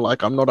down you're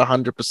like, I'm not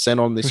 100%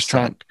 on this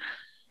track.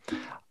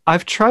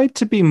 I've tried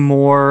to be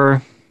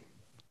more,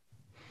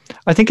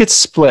 I think it's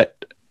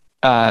split.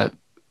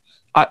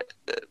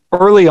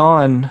 Early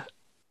on,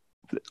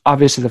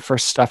 obviously the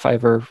first stuff I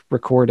ever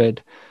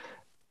recorded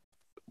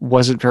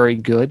wasn't very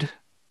good.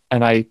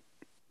 And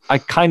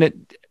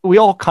we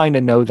all kind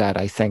of know that,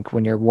 I think,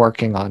 when you're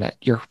working on it.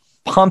 You're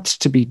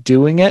pumped to be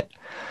doing it,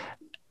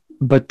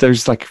 but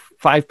there's like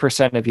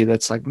 5% of you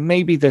that's like,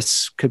 maybe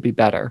this could be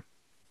better.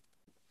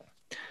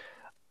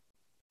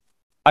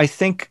 I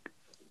think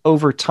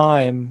over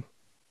time,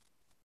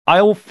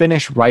 I'll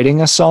finish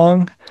writing a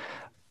song,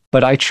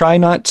 but I try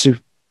not to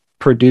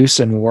produce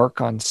and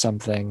work on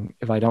something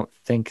if I don't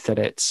think that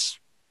it's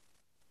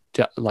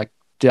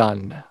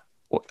done.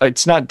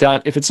 It's not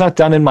done. If it's not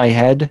done in my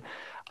head,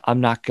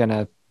 I'm not going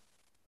to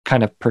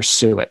kind of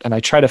pursue it. And I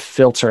try to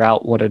filter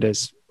out what it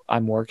is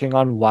I'm working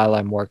on while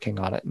I'm working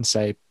on it and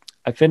say,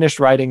 I finished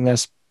writing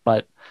this,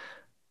 but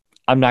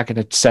I'm not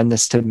going to send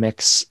this to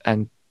mix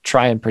and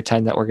try and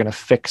pretend that we're going to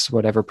fix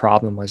whatever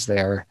problem was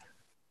there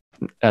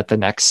at the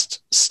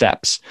next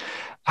steps.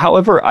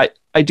 However,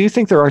 I do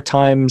think there are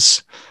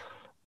times,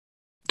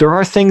 there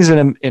are things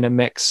in a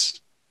mix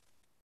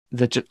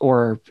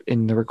or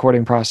in the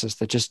recording process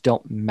that just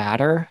don't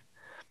matter,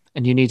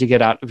 and you need to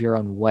get out of your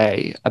own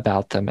way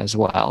about them as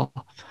well.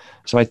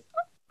 So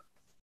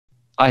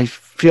I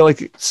feel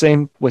like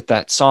same with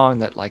that song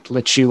that like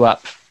lit you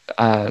up,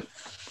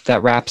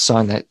 that rap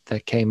song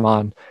that came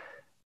on.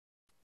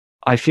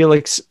 I feel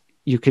like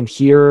you can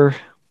hear,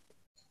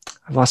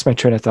 I've lost my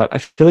train of thought. I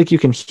feel like you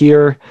can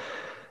hear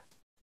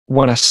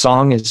when a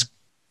song is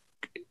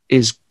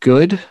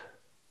good.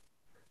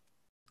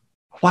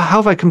 Wow, how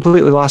have I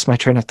completely lost my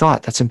train of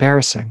thought? That's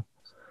embarrassing.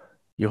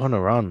 You're on a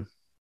run.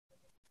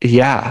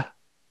 Yeah.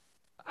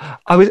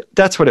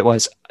 That's what it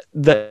was.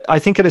 I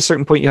think at a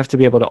certain point you have to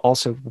be able to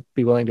also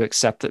be willing to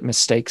accept that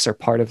mistakes are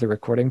part of the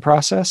recording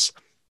process.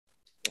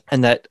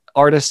 And that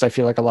artists, I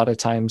feel like a lot of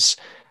times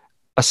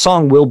a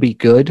song will be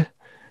good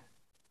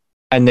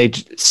and they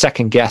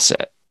second guess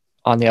it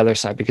on the other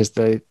side because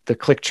the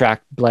click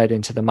track bled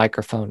into the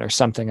microphone or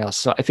something else.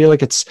 So I feel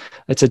like it's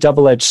a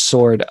double-edged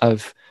sword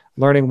of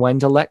learning when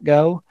to let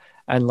go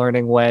and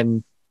learning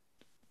when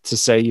to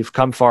say you've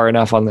come far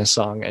enough on this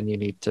song and you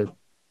need to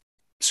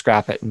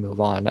scrap it and move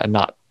on and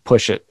not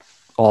push it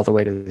all the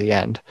way to the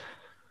end.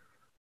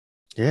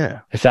 Yeah.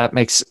 If that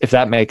makes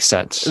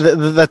sense.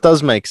 That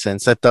does make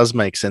sense. That does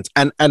make sense.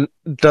 And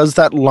does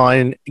that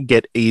line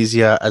get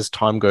easier as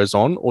time goes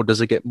on, or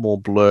does it get more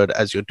blurred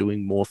as you're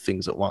doing more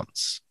things at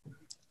once?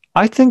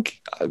 I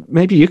think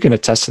maybe you can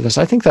attest to this.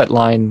 I think that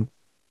line,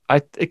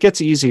 it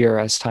gets easier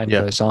as time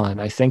goes on.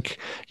 I think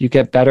you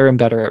get better and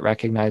better at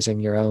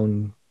recognizing your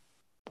own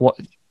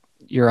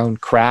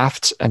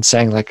craft and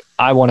saying like,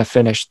 I want to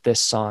finish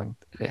this song.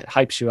 It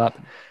hypes you up,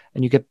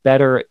 and you get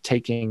better at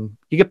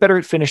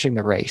finishing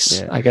the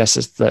race. Yeah. I guess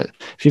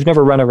if you've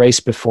never run a race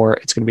before,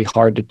 it's going to be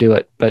hard to do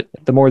it. But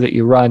the more that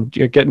you run,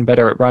 you're getting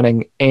better at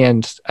running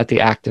and at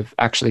the act of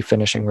actually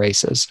finishing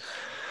races.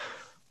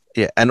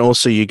 Yeah, and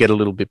also you get a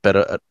little bit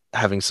better at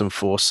having some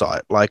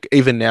foresight. Like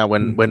even now,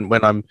 when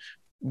I'm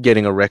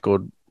getting a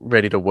record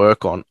ready to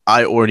work on,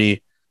 I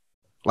already,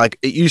 like,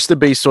 it used to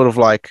be sort of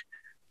like,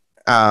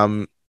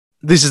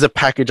 this is a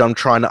package I'm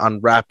trying to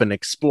unwrap and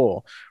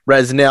explore.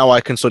 Whereas now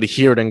I can sort of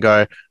hear it and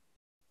go,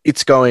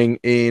 it's going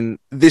in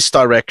this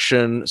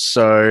direction,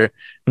 so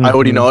I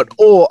already know it.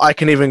 Or I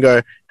can even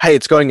go, hey,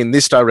 it's going in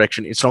this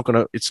direction. It's not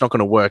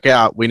gonna work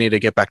out. We need to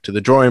get back to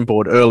the drawing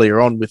board earlier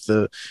on with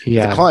the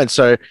client.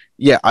 So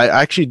yeah,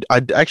 I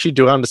actually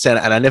do understand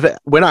it. And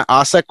when I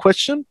asked that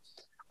question,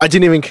 I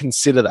didn't even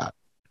consider that.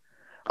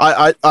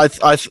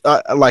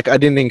 Like I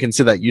didn't even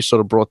consider that. You sort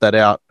of brought that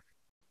out,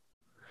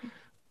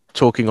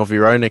 talking of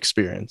your own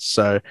experience.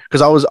 So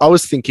because I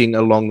was thinking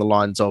along the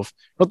lines of,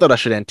 not that I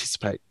should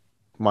anticipate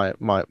my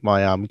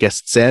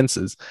guest's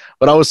answers,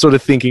 but I was sort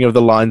of thinking of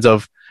the lines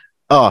of,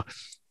 oh,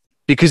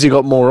 because you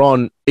got more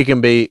on, it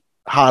can be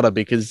harder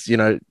because you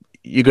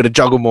got to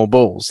juggle more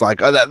balls. Like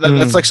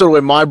that's like sort of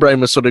where my brain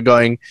was sort of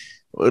going,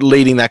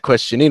 leading that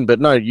question in. But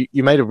no,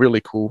 you made a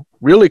really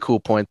cool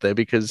point there,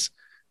 because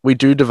we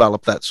do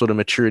develop that sort of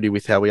maturity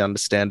with how we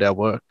understand our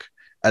work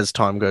as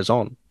time goes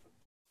on.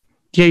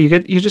 Yeah,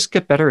 you just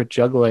get better at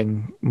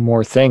juggling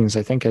more things,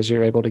 I think, as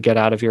you're able to get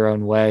out of your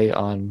own way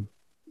on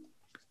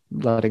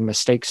letting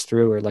mistakes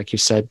through, or like you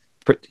said,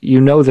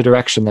 the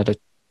direction that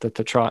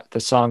the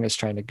song is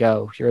trying to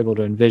go. You're able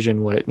to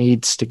envision what it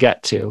needs to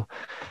get to.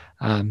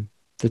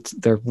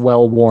 They're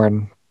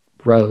well-worn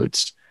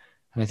roads.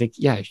 And I think,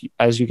 yeah,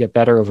 as you get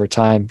better over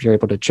time, you're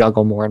able to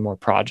juggle more and more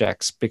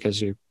projects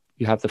because you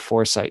have the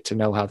foresight to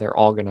know how they're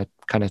all going to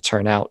kind of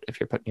turn out if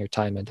you're putting your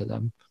time into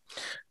them.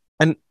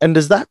 And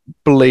does that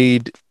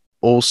bleed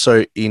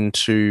also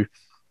into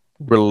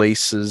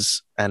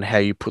releases and how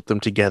you put them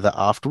together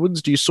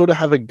afterwards? Do you sort of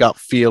have a gut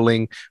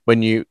feeling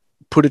when you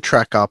put a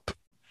track up,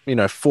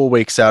 4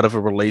 weeks out of a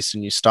release,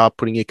 and you start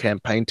putting your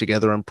campaign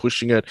together and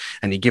pushing it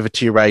and you give it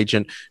to your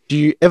agent? Do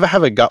you ever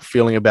have a gut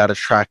feeling about a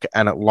track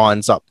and it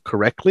lines up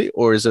correctly,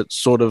 or is it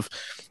sort of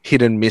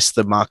hit and miss?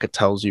 The market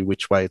tells you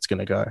which way it's going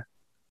to go.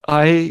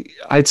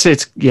 I'd say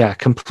it's, yeah,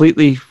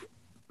 completely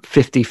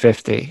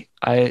 50-50.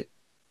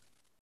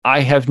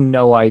 I have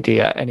no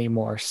idea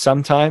anymore.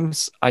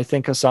 Sometimes I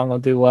think a song will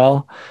do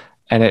well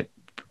and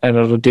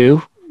it'll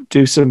do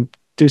some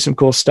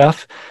cool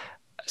stuff.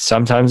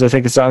 Sometimes I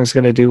think a song's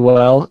going to do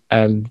well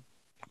and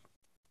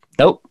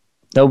nope,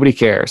 nobody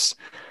cares.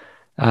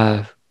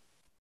 Yeah,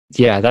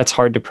 that's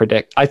hard to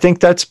predict. I think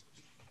that's,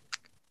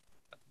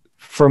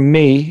 for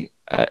me,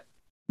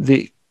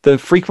 the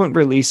frequent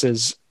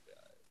releases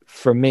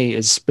for me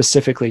is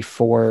specifically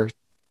for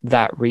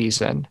that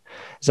reason,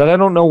 is that I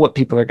don't know what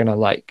people are going to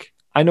like.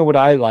 I know what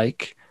I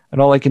like, and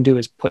all I can do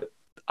is put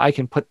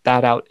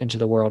that out into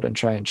the world and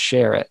try and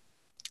share it.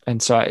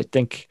 And so I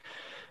think,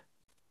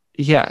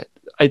 yeah,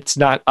 it's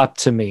not up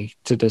to me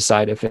to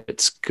decide if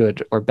it's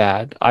good or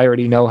bad. I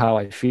already know how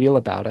I feel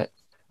about it.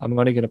 I'm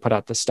only going to put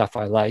out the stuff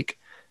I like.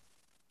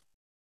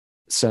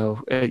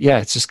 So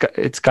yeah,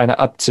 it's kind of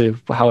up to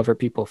however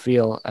people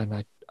feel. And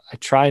I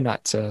try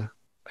not to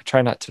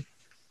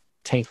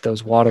taint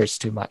those waters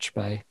too much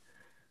by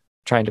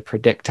trying to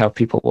predict how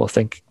people will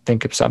think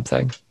of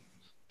something.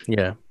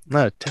 Yeah,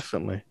 no,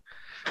 definitely.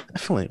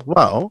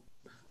 Well,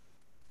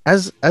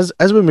 as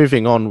we're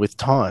moving on with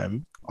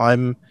time,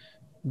 I'm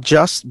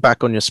just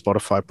back on your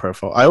Spotify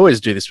profile. I always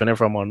do this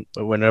whenever I'm on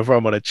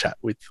a chat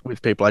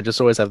with people. I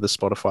just always have the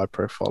Spotify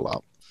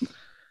profile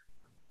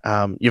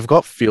up. You've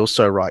got Feel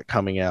So Right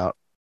coming out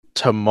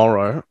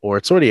tomorrow, or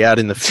it's already out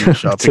in the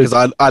future because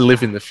I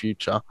live in the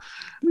future.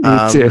 Me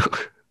too.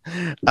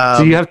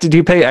 Do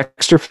you pay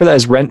extra for that?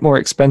 Is rent more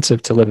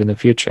expensive to live in the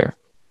future?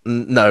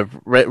 No,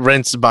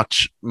 rent's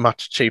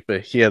much cheaper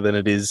here than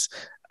it is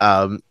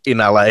in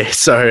LA.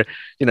 So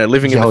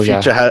living in the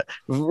future,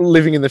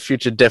 living in the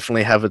future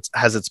definitely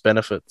has its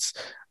benefits.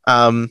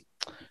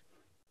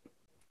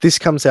 This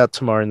comes out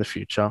tomorrow in the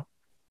future.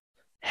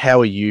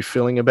 How are you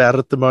feeling about it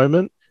at the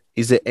moment?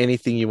 Is there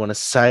anything you want to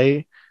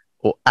say,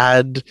 or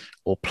add,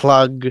 or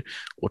plug,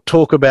 or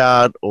talk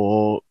about,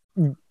 or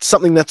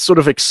something that's sort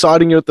of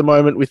exciting you at the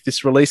moment with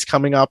this release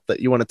coming up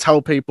that you want to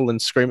tell people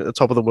and scream at the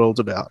top of the world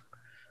about?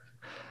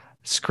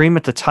 Scream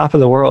at the top of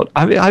the world.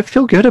 I mean, I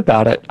feel good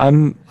about it.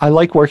 I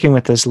like working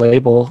with this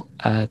label.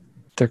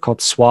 They're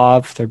called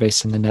Suave. They're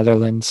based in the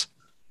Netherlands.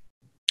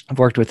 I've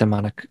worked with them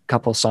on a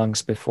couple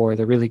songs before.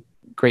 They're really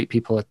great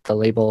people at the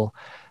label,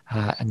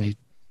 and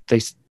they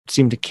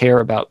seem to care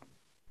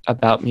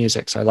about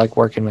music. So I like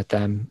working with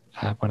them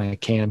when I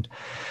can.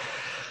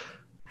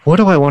 What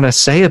do I want to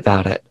say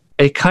about it?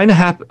 It kind of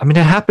happened. I mean,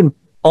 it happened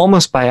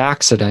almost by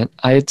accident.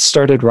 I had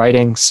started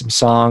writing some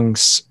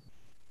songs,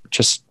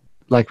 just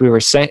like we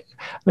were saying.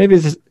 Maybe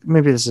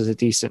this is a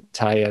decent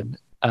tie-in.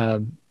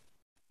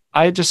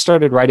 I just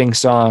started writing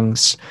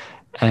songs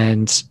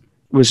and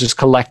was just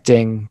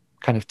collecting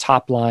kind of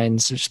top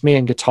lines, just me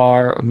and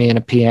guitar or me and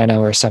a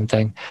piano or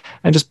something,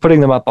 and just putting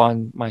them up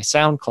on my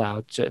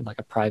SoundCloud in like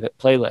a private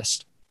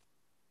playlist.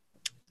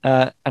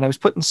 And I was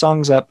putting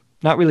songs up,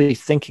 not really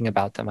thinking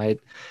about them.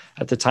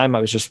 At the time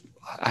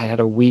I had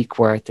a week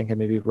where I think I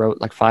maybe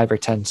wrote like 5 or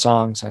 10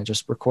 songs, and I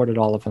just recorded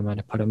all of them and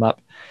I put them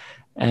up.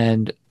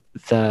 And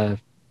the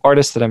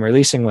artist that I'm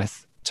releasing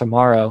with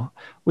tomorrow,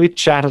 we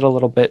chatted a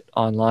little bit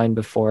online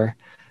before,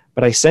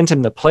 but I sent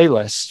him the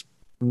playlist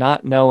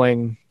not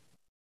knowing,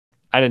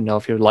 I didn't know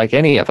if he would like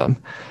any of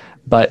them,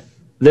 but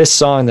this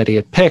song that he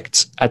had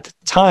picked at the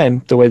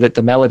time, the way that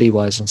the melody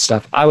was and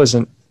stuff, I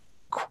wasn't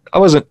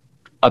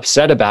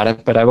upset about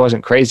it, but I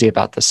wasn't crazy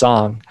about the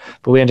song.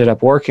 But we ended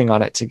up working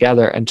on it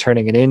together and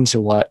turning it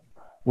into what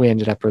we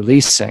ended up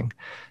releasing,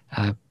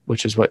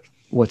 which is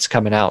what's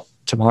coming out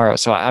tomorrow.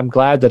 So I'm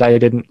glad that I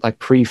didn't like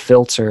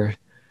pre-filter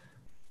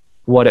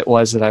what it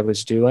was that I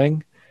was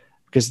doing,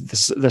 because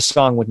the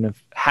song wouldn't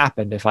have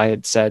happened if I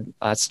had said,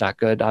 that's not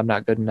good, I'm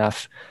not good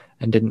enough,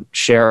 and didn't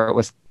share it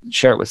with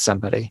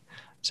somebody.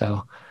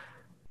 So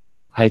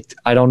I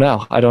don't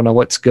know. I don't know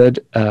what's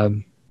good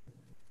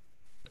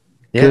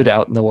good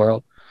out in the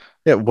world.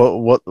 Yeah,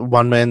 what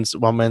one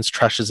man's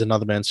trash is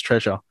another man's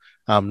treasure.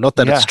 Not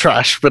that it's Yeah.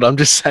 trash, but I'm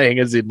just saying,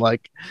 as in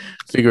like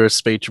figure of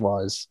speech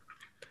wise.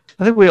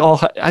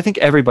 I think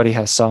everybody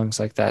has songs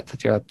like that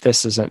you're like,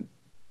 this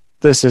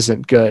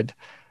isn't good,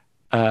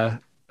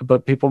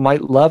 but people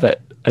might love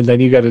it, and then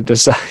you got to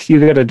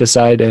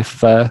decide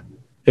if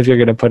you're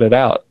going to put it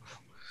out.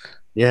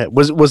 Yeah,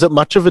 was it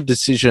much of a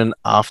decision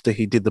after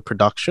he did the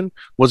production?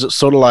 Was it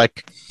sort of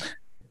like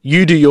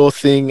you do your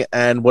thing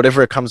and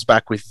whatever it comes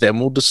back with, them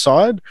will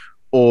decide,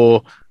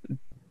 or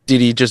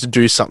did he just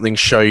do something,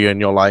 show you,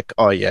 and you're like,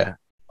 oh yeah,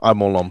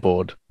 I'm all on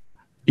board?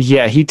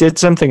 Yeah, he did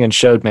something and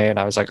showed me, and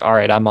I was like, all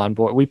right, I'm on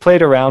board. We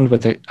played around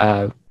with it,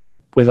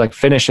 with like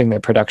finishing the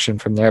production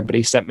from there, but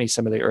he sent me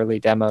some of the early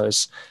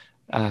demos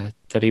that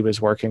he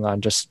was working on,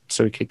 just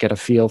so we could get a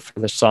feel for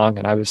the song,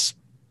 and I was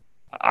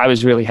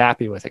really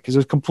happy with it because it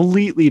was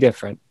completely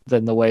different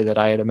than the way that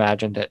I had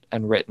imagined it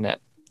and written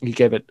it. He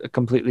gave it a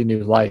completely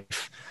new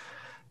life,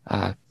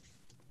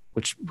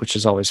 which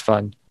is always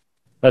fun.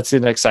 That's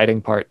an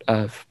exciting part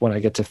of when I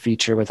get to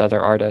feature with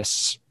other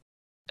artists.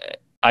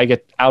 I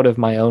get out of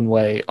my own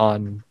way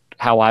on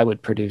how I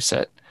would produce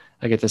it.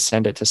 I get to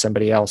send it to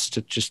somebody else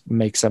to just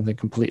make something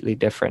completely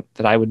different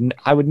that I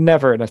would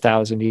never in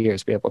 1,000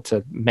 years be able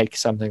to make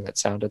something that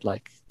sounded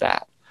like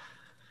that.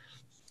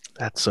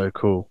 That's so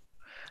cool.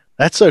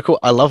 That's so cool.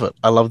 I love it.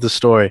 I love the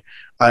story.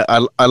 I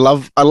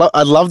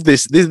love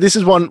this. This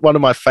is one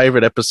of my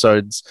favorite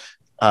episodes,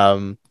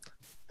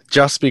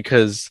 just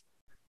because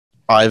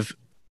I'm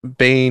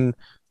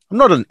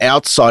not an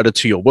outsider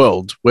to your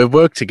world. We've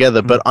worked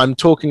together, but I'm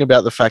talking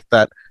about the fact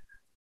that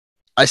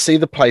I see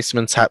the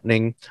placements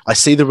happening. I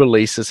see the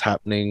releases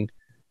happening.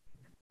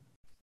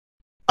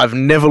 I've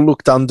never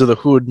looked under the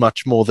hood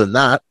much more than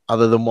that,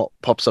 other than what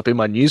pops up in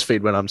my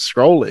newsfeed when I'm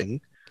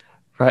scrolling.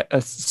 Right.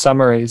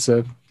 Summaries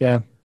of, yeah.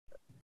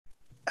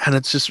 And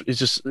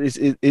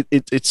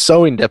it's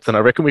so in depth, and I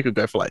reckon we could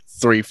go for like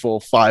 3,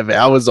 4, 5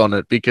 hours on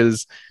it,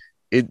 because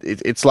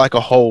it's like a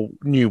whole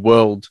new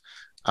world,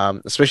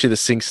 especially the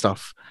Synch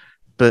stuff.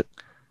 But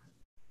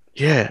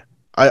yeah,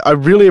 I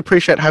really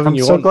appreciate having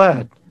you on. I'm so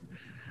glad.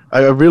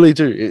 I really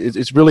do.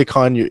 It's really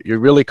kind. You're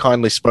really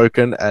kindly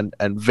spoken and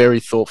very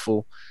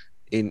thoughtful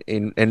in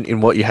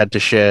what you had to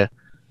share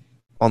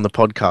on the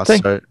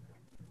podcast. So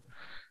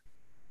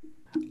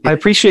I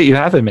appreciate you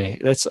having me.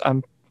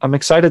 I'm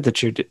excited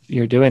that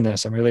you're doing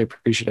this. I'm really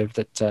appreciative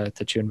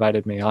that you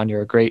invited me on.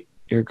 You're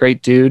a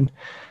great dude,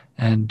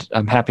 and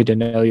I'm happy to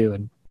know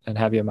you and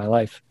have you in my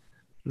life.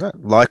 No,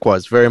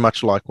 likewise, very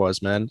much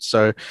likewise, man.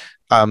 So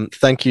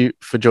thank you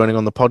for joining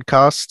on the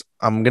podcast.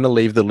 I'm going to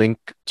leave the link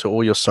to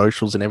all your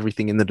socials and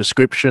everything in the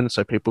description,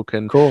 so people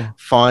can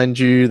find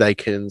you. They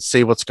can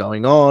see what's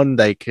going on.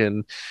 They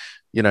can,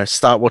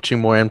 start watching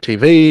more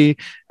MTV.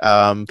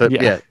 But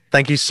yeah,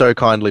 thank you so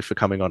kindly for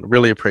coming on.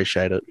 Really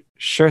appreciate it.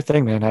 Sure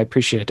thing, man. I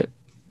appreciate it.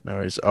 No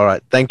worries. All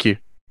right. Thank you.